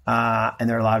 And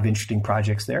there are a lot of interesting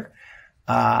projects there.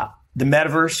 The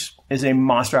metaverse is a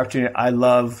monster opportunity. I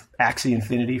love Axie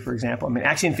Infinity, for example. I mean,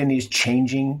 Axie Infinity is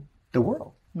changing the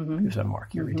world. Mm-hmm. People say,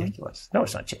 Mark, you're ridiculous. No,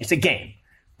 it's not. It's a game.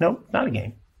 No, not a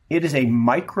game. It is a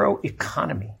micro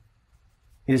economy.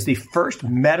 It is the first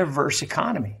metaverse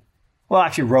economy. Well,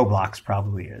 actually, Roblox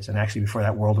probably is. And actually, before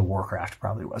that, World of Warcraft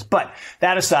probably was. But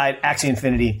that aside, Axie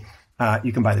Infinity,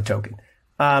 you can buy the token.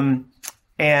 And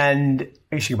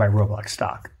I guess you can buy Roblox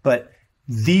stock. But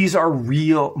these are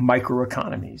real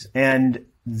microeconomies, and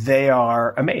they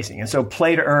are amazing. And so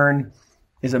play to earn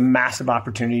is a massive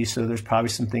opportunity. So there's probably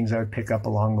some things I would pick up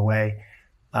along the way.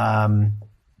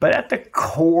 But at the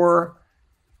core,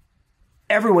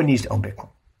 everyone needs to own Bitcoin.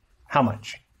 How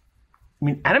much?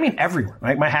 I mean everyone,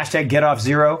 right? My hashtag get off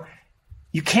zero.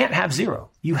 You can't have zero.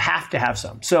 You have to have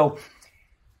some. So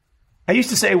I used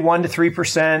to say 1% to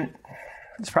 3%.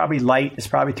 It's probably light. It's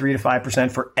probably 3% to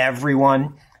 5% for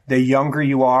everyone. The younger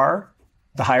you are,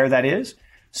 the higher that is.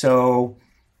 So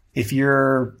if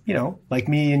you're, like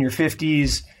me in your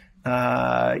 50s,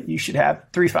 you should have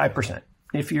 3-5%.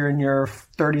 If you're in your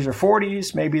 30s or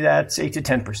 40s, maybe that's 8 to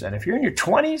 10%. If you're in your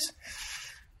 20s,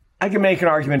 I can make an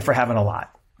argument for having a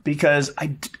lot. Because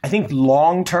I think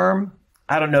long term,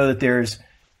 I don't know that there's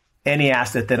any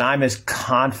asset that I'm as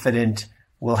confident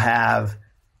will have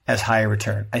as high a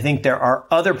return. I think there are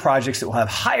other projects that will have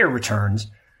higher returns,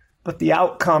 but the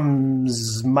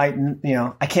outcomes might,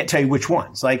 I can't tell you which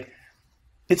ones. Like,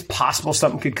 it's possible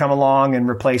something could come along and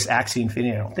replace Axie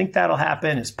Infinity. I don't think that'll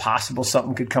happen. It's possible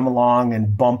something could come along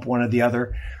and bump one of the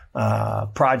other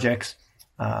projects.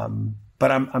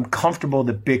 But I'm comfortable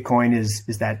that Bitcoin is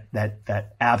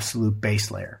that absolute base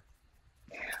layer.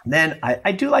 Then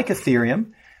I do like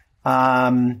Ethereum.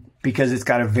 because it's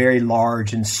got a very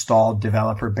large installed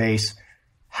developer base.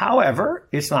 However,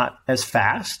 it's not as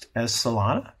fast as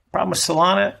Solana. Problem with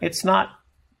Solana, it's not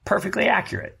perfectly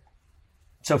accurate.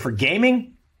 So for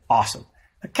gaming, awesome.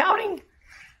 Accounting,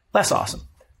 less awesome.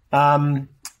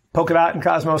 Polkadot and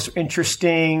Cosmos are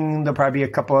interesting. There'll probably be a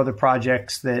couple other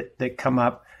projects that come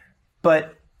up.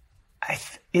 But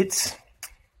it's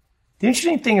the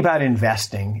interesting thing about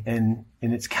investing, and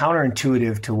it's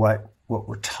counterintuitive to what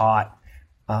we're taught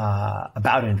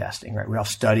about investing, right? We all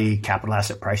study capital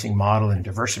asset pricing model and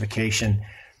diversification.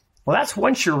 Well, that's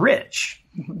once you're rich,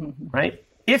 right?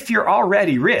 If you're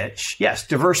already rich, yes,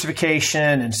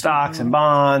 diversification and stocks and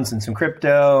bonds and some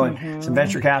crypto and some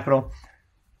venture capital.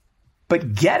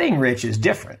 But getting rich is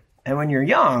different. And when you're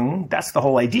young, that's the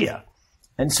whole idea.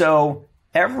 And so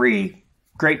every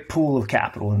great pool of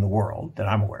capital in the world that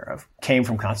I'm aware of came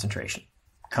from concentration.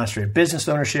 Concentrated business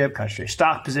ownership, concentrated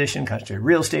stock position, concentrated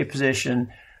real estate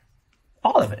position,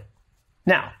 all of it.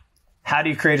 Now, how do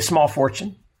you create a small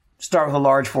fortune? Start with a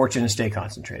large fortune and stay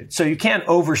concentrated. So you can't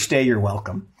overstay your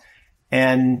welcome,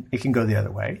 and it can go the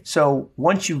other way. So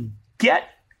once you get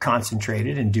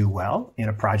concentrated and do well in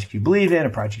a project you believe in, a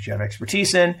project you have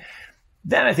expertise in,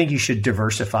 then I think you should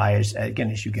diversify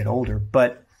as you get older.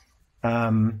 But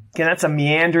again, that's a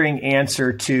meandering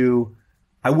answer to,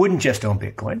 I wouldn't just own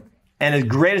Bitcoin. And as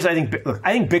great as I think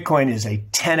Bitcoin is a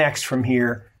 10x from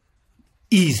here,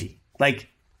 easy, like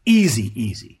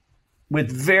easy, with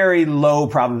very low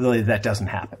probability that doesn't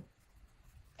happen.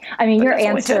 I mean, your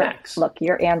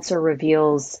answer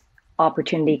reveals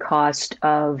opportunity cost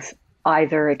of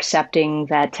either accepting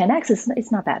that 10x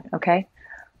is not bad, okay?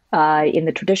 In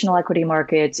the traditional equity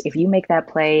markets, if you make that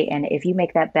play and if you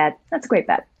make that bet, that's a great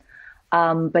bet.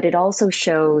 But it also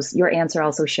shows, your answer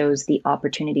also shows the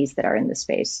opportunities that are in the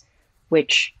space,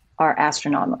 which are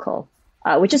astronomical,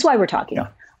 which is why we're talking.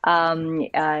 Yeah.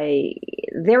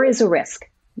 There is a risk.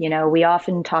 You know, we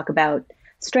often talk about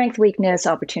strength, weakness,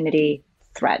 opportunity,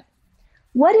 threat.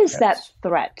 What is that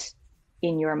threat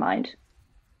in your mind?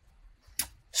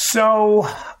 So,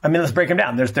 I mean, let's break them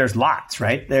down. There's lots,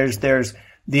 right? There's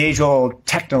the age-old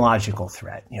technological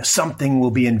threat. You know, something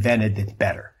will be invented that's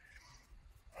better.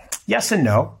 Yes and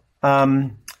no.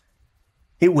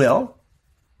 It will.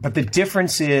 But the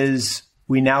difference is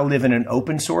we now live in an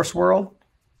open source world.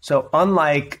 So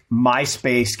unlike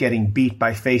MySpace getting beat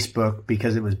by Facebook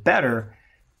because it was better,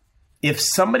 if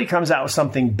somebody comes out with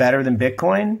something better than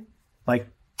Bitcoin, like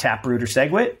Taproot or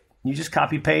SegWit, you just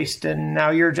copy paste and now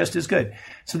you're just as good.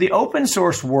 So the open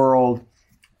source world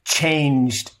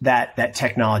changed that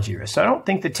technology risk. So I don't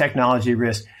think the technology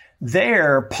risk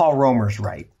there, Paul Romer's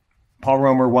right. Paul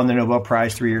Romer won the Nobel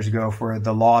Prize 3 years ago for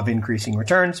the law of increasing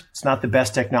returns. It's not the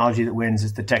best technology that wins.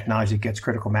 It's the technology that gets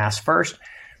critical mass first.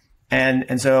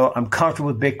 And so I'm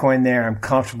comfortable with Bitcoin there. I'm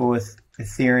comfortable with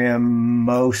Ethereum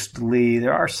mostly.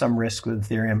 There are some risks with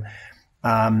Ethereum.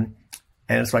 And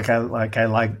it's like I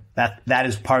like that. That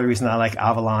is part of the reason I like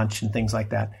Avalanche and things like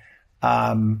that.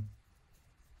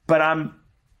 But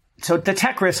so the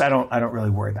tech risks I don't really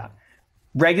worry about.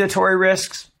 Regulatory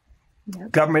risks,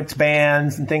 government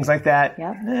bans and things like that.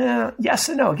 Yes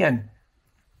and no. Again,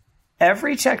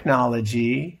 every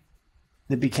technology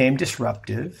that became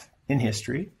disruptive in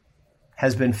history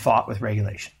has been fought with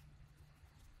regulation.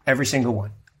 Every single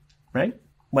one, right?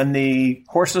 When the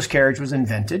horseless carriage was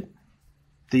invented,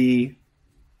 the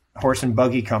horse and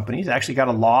buggy companies actually got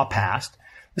a law passed.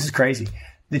 This is crazy,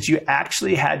 that you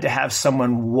actually had to have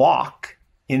someone walk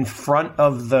in front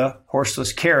of the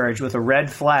horseless carriage with a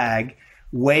red flag,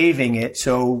 waving it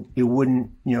so it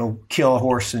wouldn't, kill a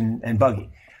horse and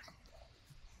buggy.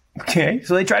 Okay,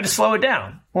 so they tried to slow it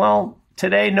down. Well,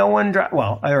 today, no one there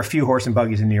are a few horse and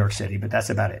buggies in New York City, but that's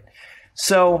about it.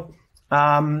 So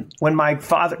when my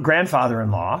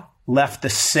grandfather-in-law left the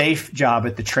safe job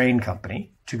at the train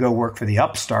company to go work for the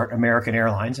upstart American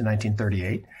Airlines in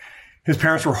 1938, his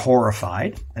parents were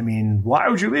horrified. I mean, why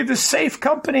would you leave this safe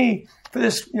company for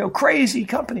this crazy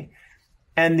company?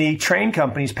 And the train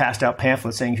companies passed out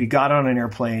pamphlets saying if you got on an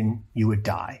airplane, you would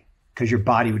die because your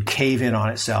body would cave in on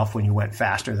itself when you went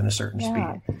faster than a certain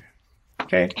speed.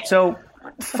 Okay, so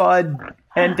FUD,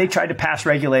 and they tried to pass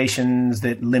regulations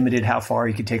that limited how far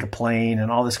you could take a plane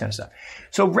and all this kind of stuff.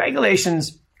 So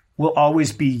regulations will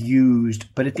always be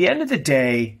used, but at the end of the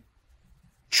day,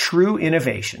 true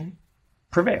innovation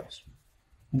prevails.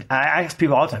 I ask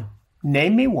people all the time,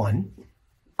 name me one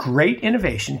great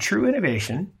innovation, true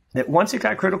innovation, that once it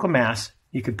got critical mass,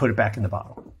 you could put it back in the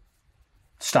bottle.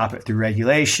 Stop it through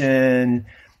regulation.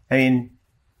 I mean,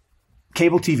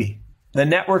 cable TV. The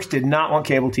networks did not want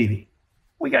cable TV.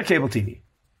 We got cable TV.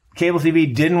 Cable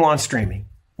TV didn't want streaming.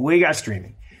 We got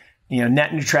streaming.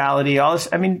 net neutrality, all this.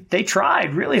 I mean, they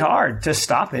tried really hard to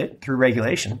stop it through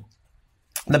regulation.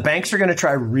 The banks are going to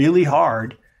try really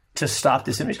hard to stop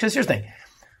this image, because here's the thing.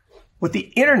 What the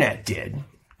internet did,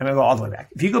 and I go all the way back.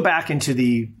 If you go back into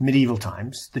the medieval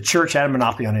times, the church had a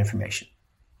monopoly on information.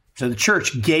 So the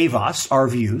church gave us our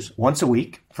views once a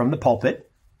week from the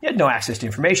pulpit. You had no access to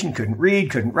information, couldn't read,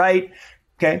 couldn't write.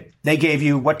 Okay. They gave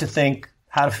you what to think,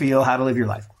 how to feel, how to live your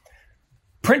life.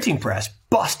 Printing press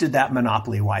busted that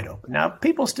monopoly wide open. Now,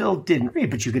 people still didn't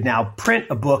read, but you could now print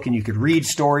a book and you could read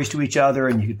stories to each other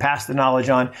and you could pass the knowledge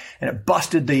on, and it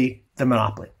busted the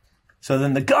monopoly. So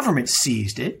then the government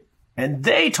seized it and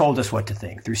they told us what to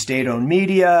think through state-owned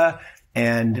media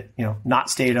and, not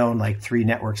state-owned, like 3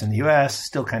 networks in the US,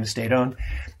 still kind of state-owned.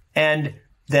 And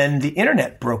then the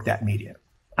internet broke that media.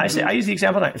 I use the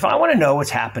example, if I want to know what's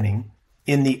happening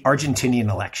in the Argentinian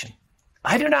election,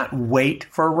 I do not wait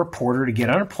for a reporter to get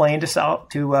on a plane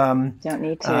Don't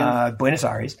need to. Buenos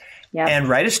Aires and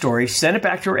write a story, send it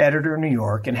back to her editor in New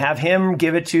York, and have him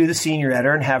give it to the senior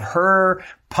editor and have her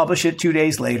publish it 2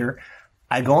 days later.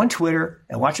 I go on Twitter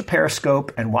and watch a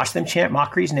Periscope and watch them chant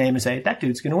Macri's name and say, that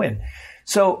dude's going to win.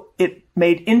 So it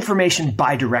made information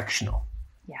bidirectional.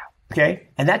 Yeah. Okay.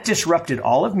 And that disrupted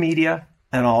all of media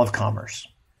and all of commerce.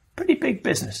 Pretty big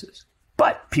businesses.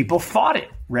 But people fought it.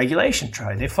 Regulation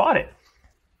tried. They fought it.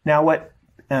 Now, what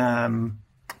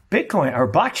Bitcoin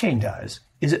or blockchain does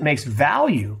is it makes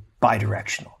value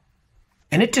bidirectional.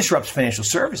 And it disrupts financial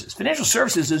services. Financial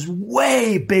services is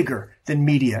way bigger than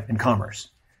media and commerce.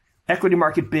 Equity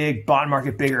market big, bond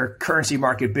market bigger, currency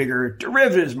market bigger,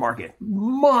 derivatives market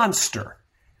monster.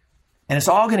 And it's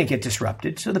all going to get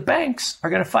disrupted. So the banks are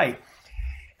going to fight.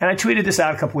 And I tweeted this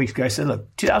out a couple weeks ago. I said,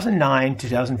 look, 2009,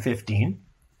 2015,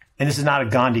 and this is not a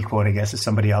Gandhi quote, I guess. It's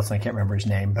somebody else, and I can't remember his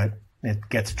name, but it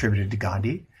gets attributed to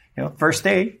Gandhi. First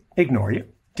they ignore you.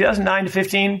 2009 to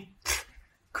 15,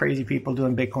 crazy people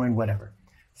doing Bitcoin, whatever.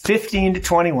 15 to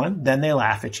 21, then they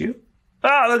laugh at you.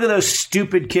 Oh, look at those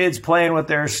stupid kids playing with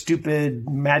their stupid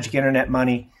magic internet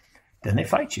money. Then they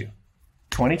fight you.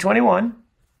 2021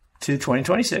 to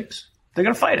 2026, they're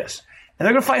going to fight us. And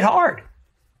they're going to fight hard.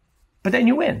 But then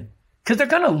you win. Because they're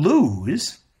going to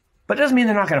lose, but it doesn't mean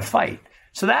they're not going to fight.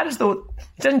 So that is it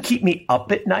doesn't keep me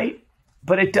up at night,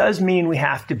 but it does mean we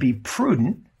have to be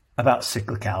prudent about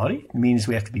cyclicality. It means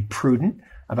we have to be prudent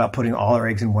about putting all our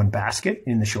eggs in one basket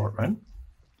in the short run.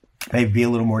 Maybe be a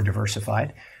little more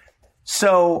diversified.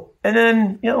 So, and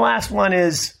then, the last one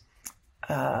is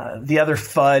the other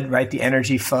FUD, right? The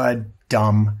energy FUD,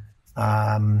 dumb.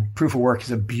 Proof of work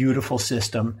is a beautiful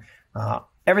system.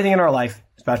 Everything in our life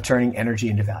is about turning energy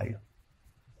into value.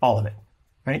 All of it,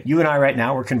 right? You and I right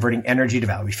now, we're converting energy to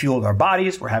value. We fueled our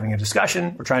bodies. We're having a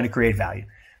discussion. We're trying to create value.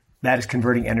 That is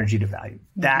converting energy to value.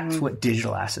 That's what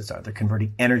digital assets are. They're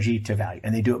converting energy to value.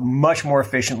 And they do it much more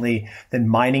efficiently than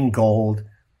mining gold,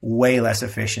 way less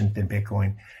efficient than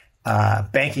Bitcoin.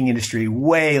 Banking industry,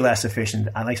 way less efficient.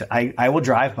 I will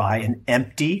drive by an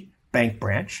empty bank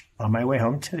branch on my way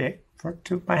home today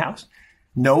to my house.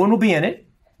 No one will be in it.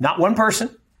 Not one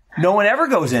person. No one ever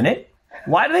goes in it.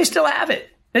 Why do they still have it?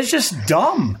 It's just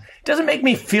dumb. It doesn't make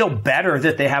me feel better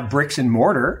that they have bricks and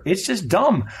mortar. It's just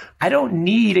dumb. I don't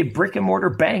need a brick and mortar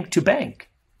bank to bank.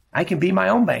 I can be my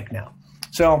own bank now.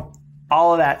 So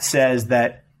all of that says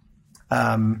that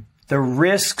the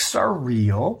risks are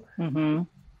real,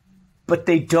 but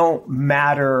they don't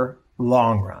matter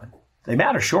long run. They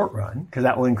matter short run because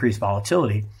that will increase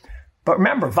volatility. But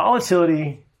remember,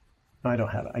 volatility, I don't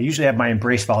have it. I usually have my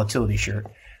Embrace Volatility shirt.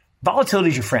 Volatility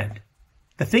is your friend.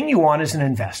 The thing you want as an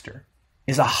investor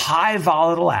is a high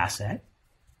volatile asset,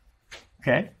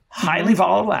 okay? Highly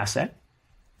volatile asset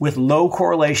with low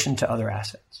correlation to other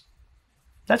assets.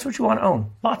 That's what you want to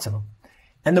own, lots of them.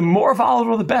 And the more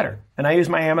volatile, the better. And I use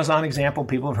my Amazon example.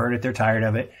 People have heard it. They're tired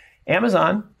of it.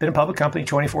 Amazon, been a public company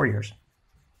 24 years,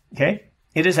 okay?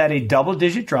 It has had a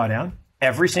double-digit drawdown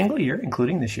every single year,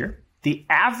 including this year. The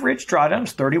average drawdown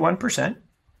is 31%.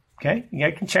 Okay, you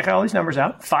guys can check all these numbers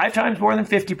out. 5 times more than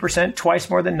 50%, twice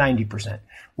more than 90%.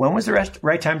 When was the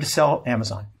right time to sell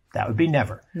Amazon? That would be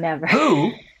never. Never.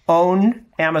 Who owned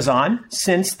Amazon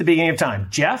since the beginning of time?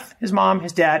 Jeff, his mom,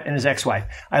 his dad, and his ex-wife.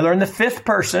 I learned the 5th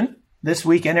person this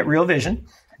weekend at Real Vision,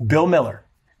 Bill Miller.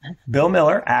 Bill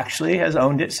Miller actually has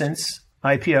owned it since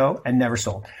IPO and never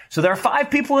sold. So there are 5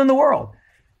 people in the world.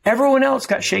 Everyone else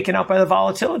got shaken out by the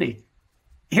volatility.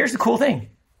 Here's the cool thing.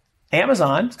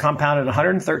 Amazon's compounded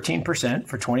 113%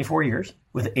 for 24 years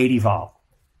with 80 vol.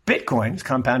 Bitcoin's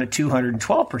compounded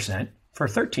 212% for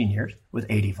 13 years with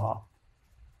 80 vol.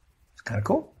 It's kind of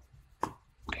cool.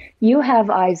 You have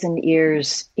eyes and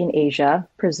ears in Asia,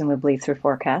 presumably through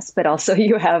forecasts, but also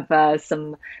you have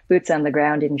some boots on the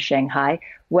ground in Shanghai.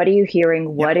 What are you hearing?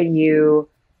 Yep. What are you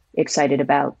excited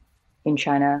about in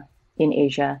China, in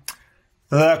Asia?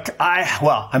 Look,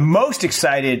 I'm most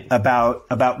excited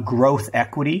about growth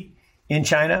equity in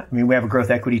China. I mean, we have a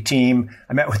growth equity team.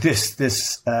 I met with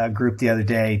this group the other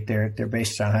day. They're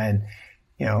based in Shanghai, and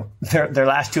their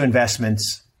last two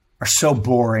investments are so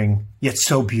boring yet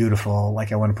so beautiful.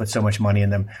 Like I want to put so much money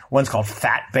in them. One's called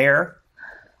Fat Bear,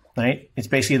 right? It's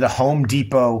basically the Home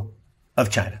Depot of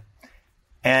China,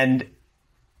 and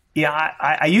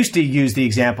I used to use the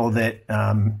example that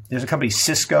there's a company,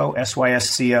 Sysco,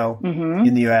 Sysco,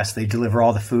 in the U.S. They deliver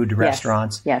all the food to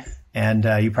restaurants. Yes. And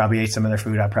you probably ate some of their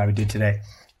food. I probably did today.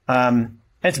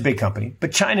 It's a big company.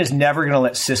 But China's never going to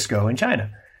let Sysco in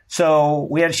China. So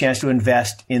we had a chance to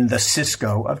invest in the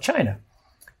Sysco of China.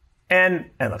 And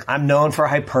look, I'm known for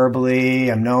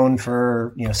hyperbole. I'm known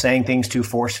for saying things too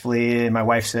forcefully. And my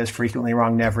wife says frequently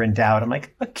wrong, never in doubt. I'm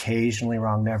like, occasionally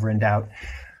wrong, never in doubt.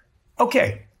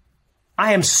 Okay.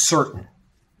 I am certain,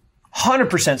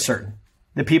 100% certain,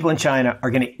 that people in China are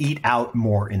going to eat out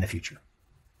more in the future.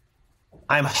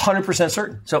 I'm 100%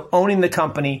 certain. So owning the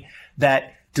company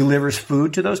that delivers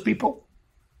food to those people,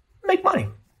 make money.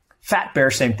 Fat Bear,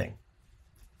 same thing.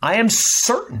 I am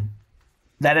certain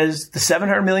that as the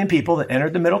 700 million people that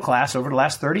entered the middle class over the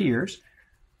last 30 years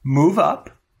move up,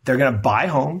 they're going to buy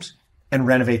homes and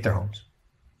renovate their homes.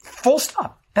 Full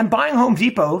stop. And buying Home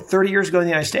Depot 30 years ago in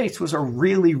the United States was a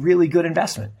really, really good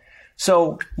investment.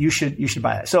 So you should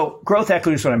buy that. So growth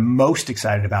equity is what I'm most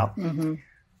excited about,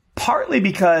 partly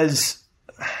because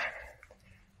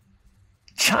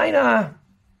China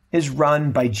is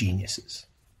run by geniuses.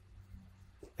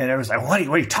 And everyone's like, what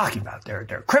are you talking about?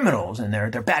 They're criminals and they're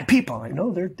bad people. I'm like,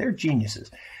 no, they're geniuses.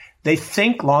 They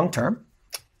think long term.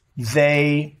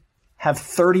 They have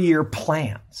 30-year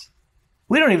plans.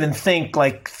 We don't even think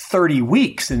like 30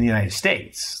 weeks in the United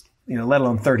States, let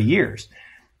alone 30 years.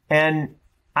 And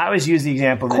I always use the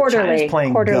example that China's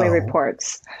playing quarterly Go.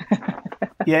 reports.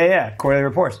 Yeah, quarterly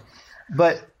reports.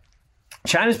 But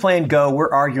China's playing Go.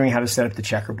 We're arguing how to set up the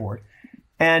checkerboard.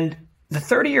 And the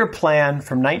 30-year plan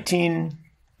from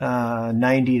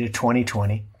 1990 to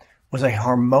 2020 was a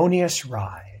harmonious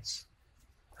rise.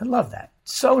 I love that.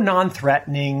 So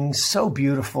non-threatening, so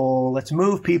beautiful. Let's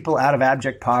move people out of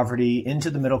abject poverty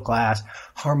into the middle class.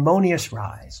 Harmonious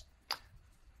rise.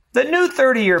 The new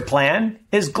 30-year plan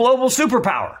is global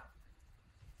superpower.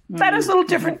 That has a little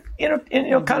different,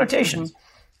 connotations.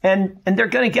 And they're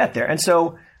going to get there. And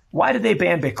so why did they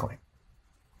ban Bitcoin?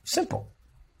 Simple.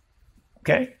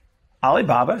 Okay.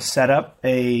 Alibaba set up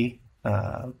a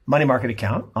money market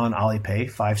account on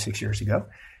Alipay 5-6 years ago.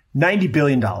 $90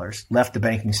 billion left the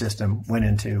banking system, went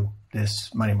into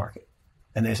this money market.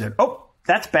 And they said, oh,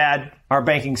 that's bad. Our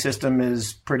banking system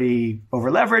is pretty over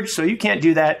leveraged, so you can't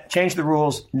do that. Change the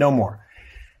rules, no more.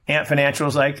 Ant Financial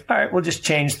is like, all right, we'll just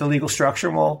change the legal structure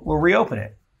and we'll reopen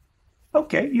it.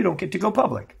 Okay, you don't get to go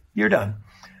public. You're done.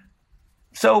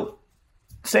 So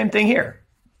same thing here.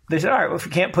 They said, all right, well, if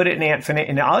we can't put it in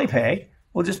Alipay,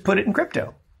 we'll just put it in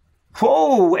crypto.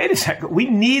 Whoa, wait a second. We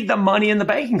need the money in the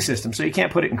banking system, so you can't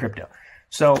put it in crypto.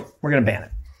 So we're going to ban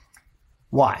it.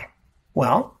 Why?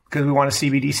 Well, because we want a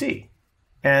CBDC.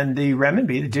 And the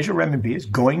renminbi, the digital renminbi, is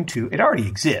going to, it already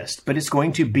exists, but it's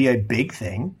going to be a big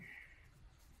thing.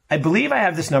 I believe I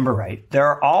have this number right. There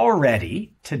are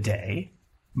already today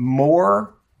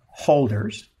more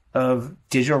holders of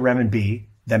digital renminbi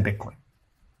than Bitcoin.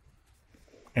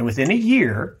 And within a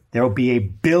year, there will be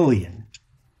 1 billion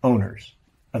owners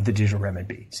of the digital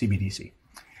renminbi, CBDC.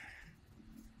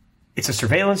 It's a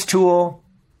surveillance tool.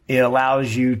 It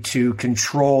allows you to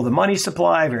control the money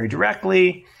supply very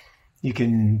directly. You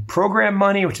can program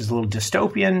money, which is a little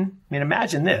dystopian. I mean,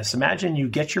 imagine this. Imagine you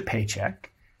get your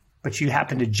paycheck, but you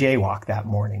happen to jaywalk that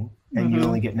morning and you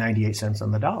only get 98 cents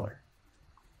on the dollar.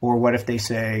 Or what if they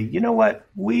say, you know what?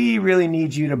 We really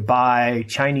need you to buy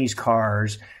Chinese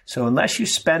cars. So unless you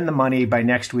spend the money by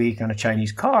next week on a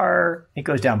Chinese car, it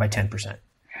goes down by 10%.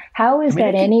 How is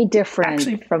that any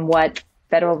different from what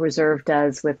Federal Reserve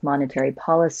does with monetary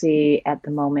policy at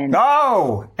the moment?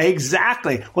 Oh,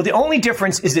 exactly. Well, the only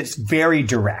difference is it's very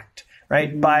direct,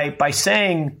 right? By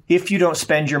saying, if you don't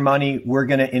spend your money, we're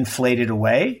going to inflate it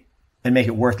away and make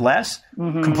it worth less,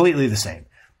 completely the same.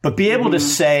 But be able to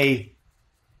say,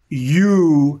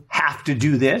 you have to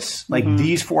do this, like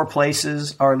these 4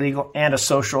 places are legal, and a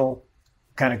social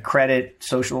kind of credit,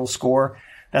 social score,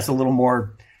 that's a little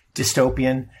more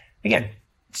dystopian. Again,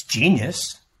 it's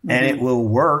genius. And it will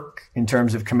work in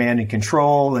terms of command and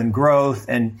control and growth.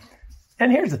 And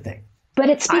here's the thing. But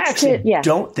it speaks to, yeah.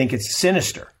 don't think it's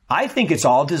sinister. I think it's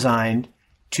all designed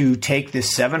to take this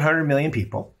 700 million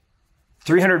people,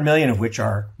 300 million of which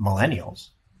are millennials,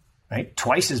 right?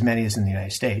 Twice as many as in the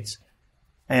United States.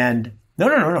 And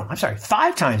no. I'm sorry.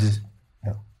 5 times as,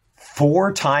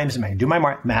 4 times, do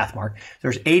my math, Mark.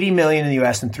 There's 80 million in the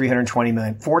US and 320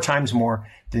 million, 4 times more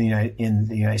than in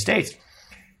the United States.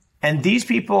 And these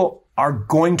people are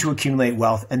going to accumulate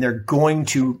wealth, and they're going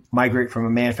to migrate from a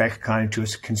manufacturing economy to a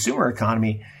consumer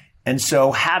economy. And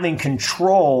so having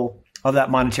control of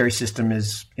that monetary system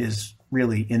is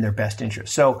really in their best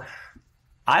interest. So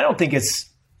I don't think it's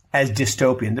as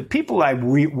dystopian. The people I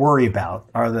worry about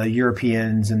are the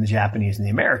Europeans and the Japanese and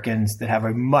the Americans that have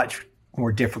a much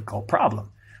more difficult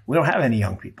problem. We don't have any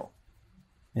young people.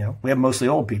 We have mostly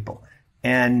old people.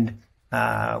 And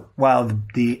while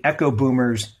the echo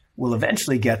boomers will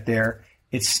eventually get there,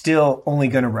 it's still only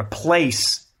going to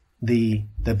replace the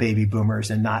baby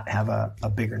boomers and not have a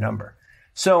bigger number.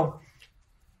 So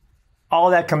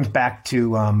all that comes back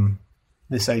to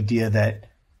this idea that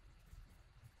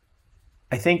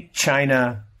I think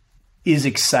China is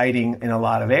exciting in a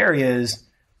lot of areas,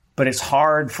 but it's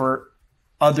hard for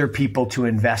other people to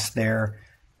invest there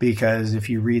because if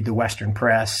you read the Western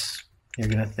press, you're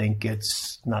going to think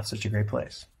it's not such a great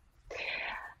place.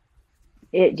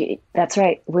 That's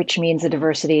right, which means the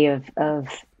diversity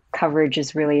of coverage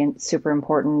is really super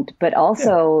important. But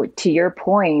also, to your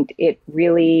point, it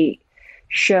really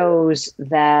shows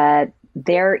that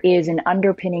there is an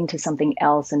underpinning to something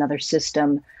else, another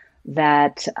system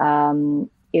that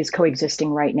is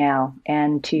coexisting right now.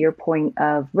 And to your point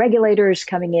of regulators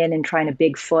coming in and trying to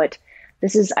Bigfoot,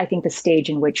 this is, I think, the stage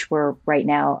in which we're right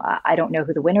now. I don't know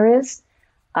who the winner is,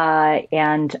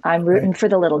 and I'm rooting for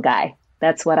the little guy.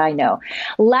 That's what I know.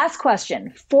 Last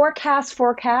question,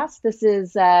 forecast. This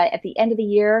is at the end of the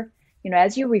year,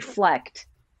 as you reflect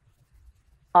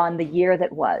on the year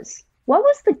that was, what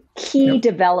was the key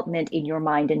development in your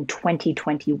mind in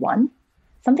 2021?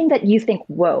 Something that you think,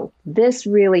 whoa, this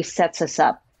really sets us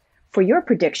up for your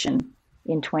prediction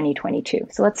in 2022.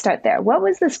 So let's start there. What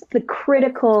was the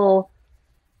critical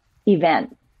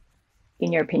event,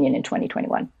 in your opinion, in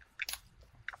 2021?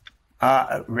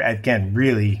 Again,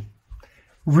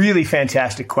 really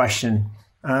fantastic question.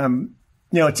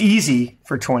 It's easy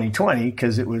for 2020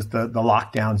 because it was the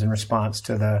lockdowns in response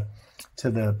to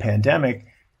the pandemic.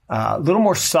 A little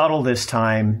more subtle this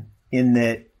time in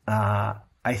that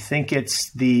I think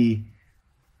it's the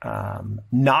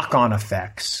knock-on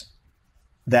effects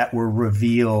that were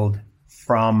revealed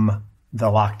from the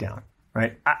lockdown,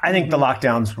 right? I think the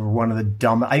lockdowns were one of the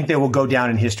dumb. I think they will go down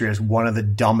in history as one of the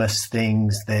dumbest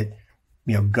things that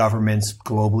governments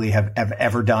globally have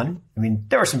ever done. I mean,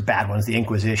 there were some bad ones, the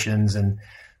Inquisitions, and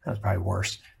that was probably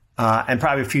worse. And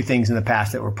probably a few things in the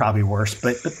past that were probably worse.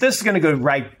 But this is going to go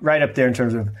right up there in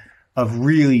terms of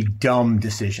really dumb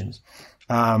decisions.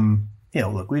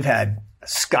 Look, we've had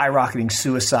skyrocketing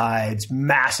suicides,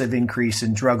 massive increase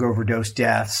in drug overdose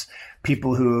deaths,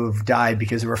 people who have died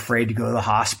because they were afraid to go to the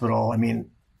hospital. I mean,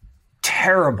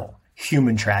 terrible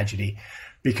human tragedy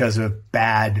because of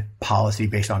bad policy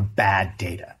based on bad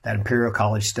data. That Imperial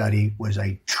College study was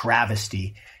a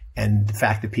travesty, and the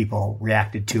fact that people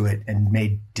reacted to it and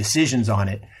made decisions on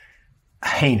it,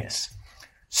 heinous.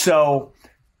 So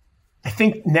I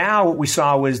think now what we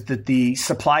saw was that the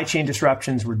supply chain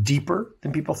disruptions were deeper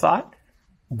than people thought.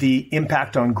 The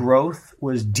impact on growth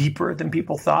was deeper than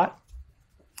people thought.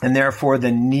 And therefore,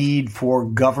 the need for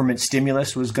government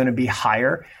stimulus was going to be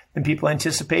higher than people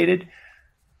anticipated.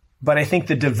 But I think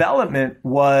the development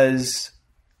was,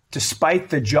 despite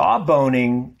the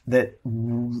jawboning that,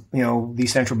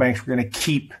 these central banks were going to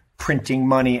keep printing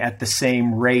money at the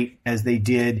same rate as they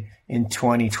did in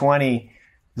 2020,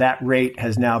 that rate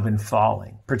has now been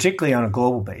falling, particularly on a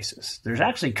global basis. There's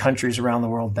actually countries around the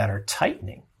world that are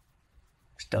tightening,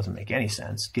 which doesn't make any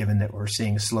sense given that we're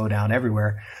seeing a slowdown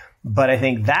everywhere. But I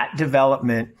think that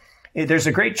development, there's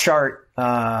a great chart,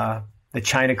 the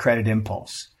China Credit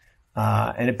Impulse,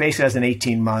 and it basically has an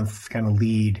 18-month kind of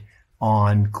lead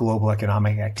on global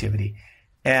economic activity.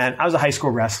 And I was a high school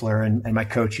wrestler, and my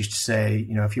coach used to say,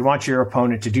 if you want your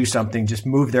opponent to do something, just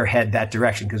move their head that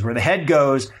direction, because where the head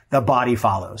goes, the body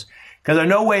follows. Because there's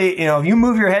no way, if you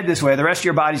move your head this way, the rest of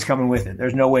your body's coming with it.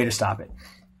 There's no way to stop it.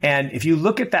 And if you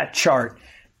look at that chart,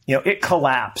 it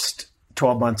collapsed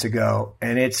 12 months ago,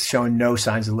 and it's shown no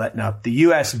signs of letting up. The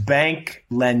U.S. bank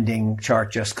lending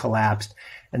chart just collapsed.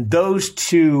 And those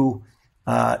two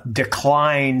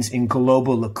declines in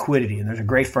global liquidity, and there's a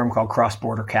great firm called Cross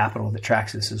Border Capital that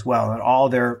tracks this as well, and all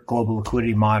their global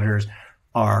liquidity monitors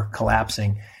are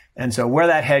collapsing. And so where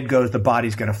that head goes, the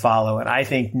body's going to follow. And I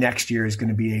think next year is going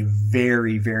to be a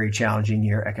very, very challenging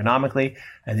year economically.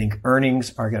 I think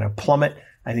earnings are going to plummet.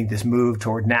 I think this move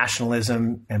toward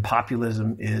nationalism and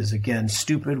populism is, again,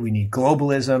 stupid. We need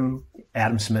globalism.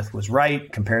 Adam Smith was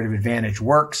right. Comparative advantage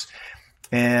works.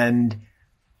 And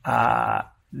it's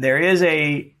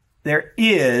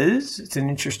an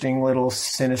interesting little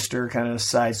sinister kind of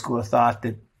side school of thought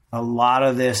that a lot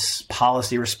of this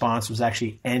policy response was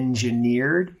actually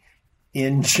engineered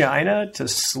in China to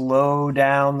slow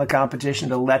down the competition,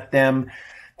 to let them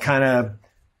kind of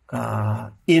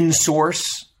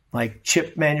insource like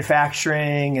chip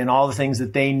manufacturing and all the things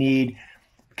that they need.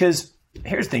 Because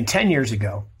here's the thing, 10 years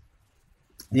ago,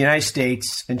 the United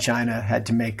States and China had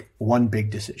to make one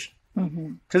big decision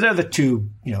because they're the two,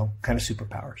 kind of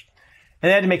superpowers. And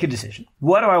they had to make a decision.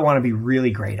 What do I want to be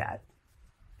really great at?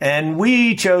 And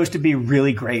we chose to be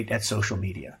really great at social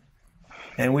media.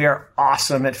 And we are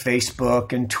awesome at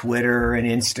Facebook and Twitter and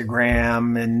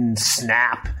Instagram and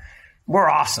Snap. We're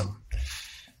awesome.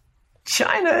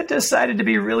 China decided to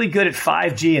be really good at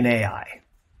 5G and AI.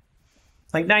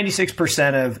 Like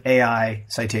 96% of AI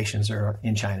citations are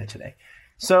in China today.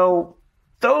 So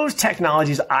those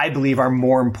technologies, I believe, are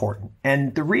more important.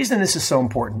 And the reason this is so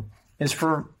important is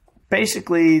for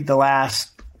basically the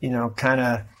last, kind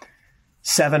of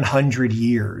 700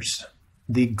 years,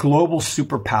 the global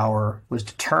superpower was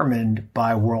determined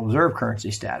by world reserve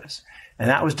currency status. And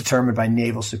that was determined by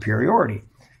naval superiority.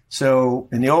 So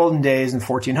in the olden days, in the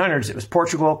 1400s, it was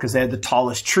Portugal because they had the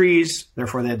tallest trees.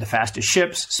 Therefore, they had the fastest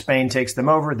ships. Spain takes them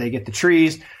over. They get the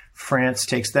trees. France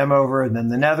takes them over. And then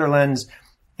the Netherlands.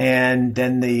 And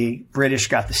then the British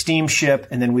got the steamship.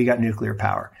 And then we got nuclear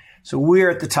power. So we're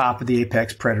at the top of the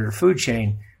apex predator food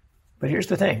chain. But here's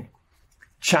the thing.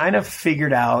 China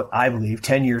figured out, I believe,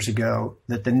 10 years ago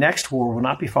that the next war will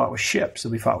not be fought with ships.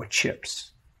 It'll be fought with chips.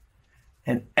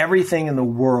 And everything in the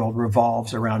world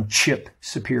revolves around chip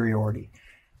superiority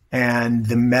and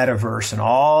the metaverse and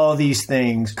all these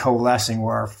things coalescing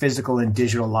where our physical and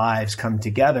digital lives come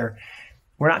together.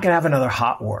 We're not going to have another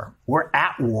hot war. We're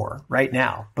at war right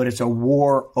now, but it's a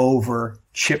war over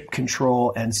chip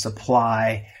control and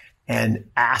supply and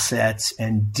assets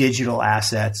and digital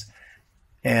assets.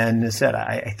 And as I said,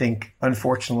 I think,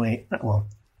 unfortunately, well,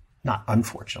 not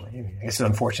unfortunately, I guess it's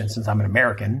unfortunate since I'm an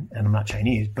American and I'm not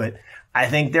Chinese, but I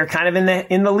think they're kind of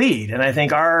in the lead. And I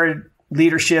think our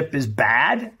leadership is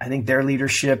bad. I think their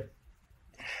leadership,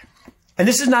 and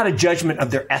this is not a judgment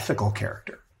of their ethical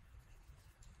character,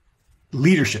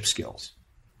 leadership skills.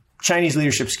 Chinese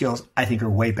leadership skills, I think, are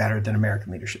way better than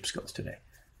American leadership skills today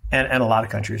and a lot of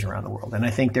countries around the world. And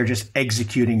I think they're just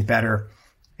executing better.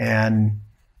 And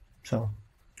so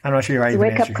I'm not sure I even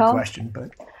answered your question, but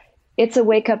it's a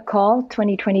wake-up call,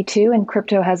 2022, and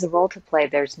crypto has a role to play.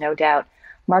 There's no doubt.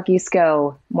 Mark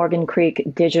Yusko, Morgan Creek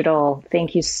Digital,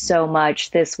 thank you so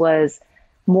much. This was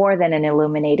more than an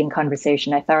illuminating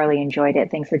conversation. I thoroughly enjoyed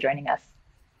it. Thanks for joining us.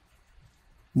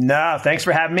 No, thanks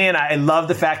for having me. And I love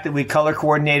the fact that we color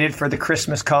coordinated for the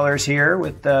Christmas colors here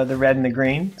with the red and the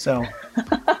green. So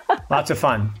lots of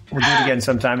fun. We'll do it again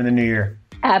sometime in the new year.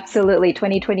 Absolutely.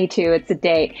 2022. It's a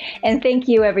date. And thank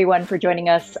you, everyone, for joining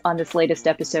us on this latest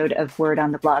episode of Word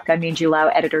on the Block. I'm Minju Lau,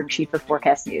 Editor-in-Chief of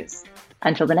Forecast News.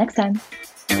 Until the next time.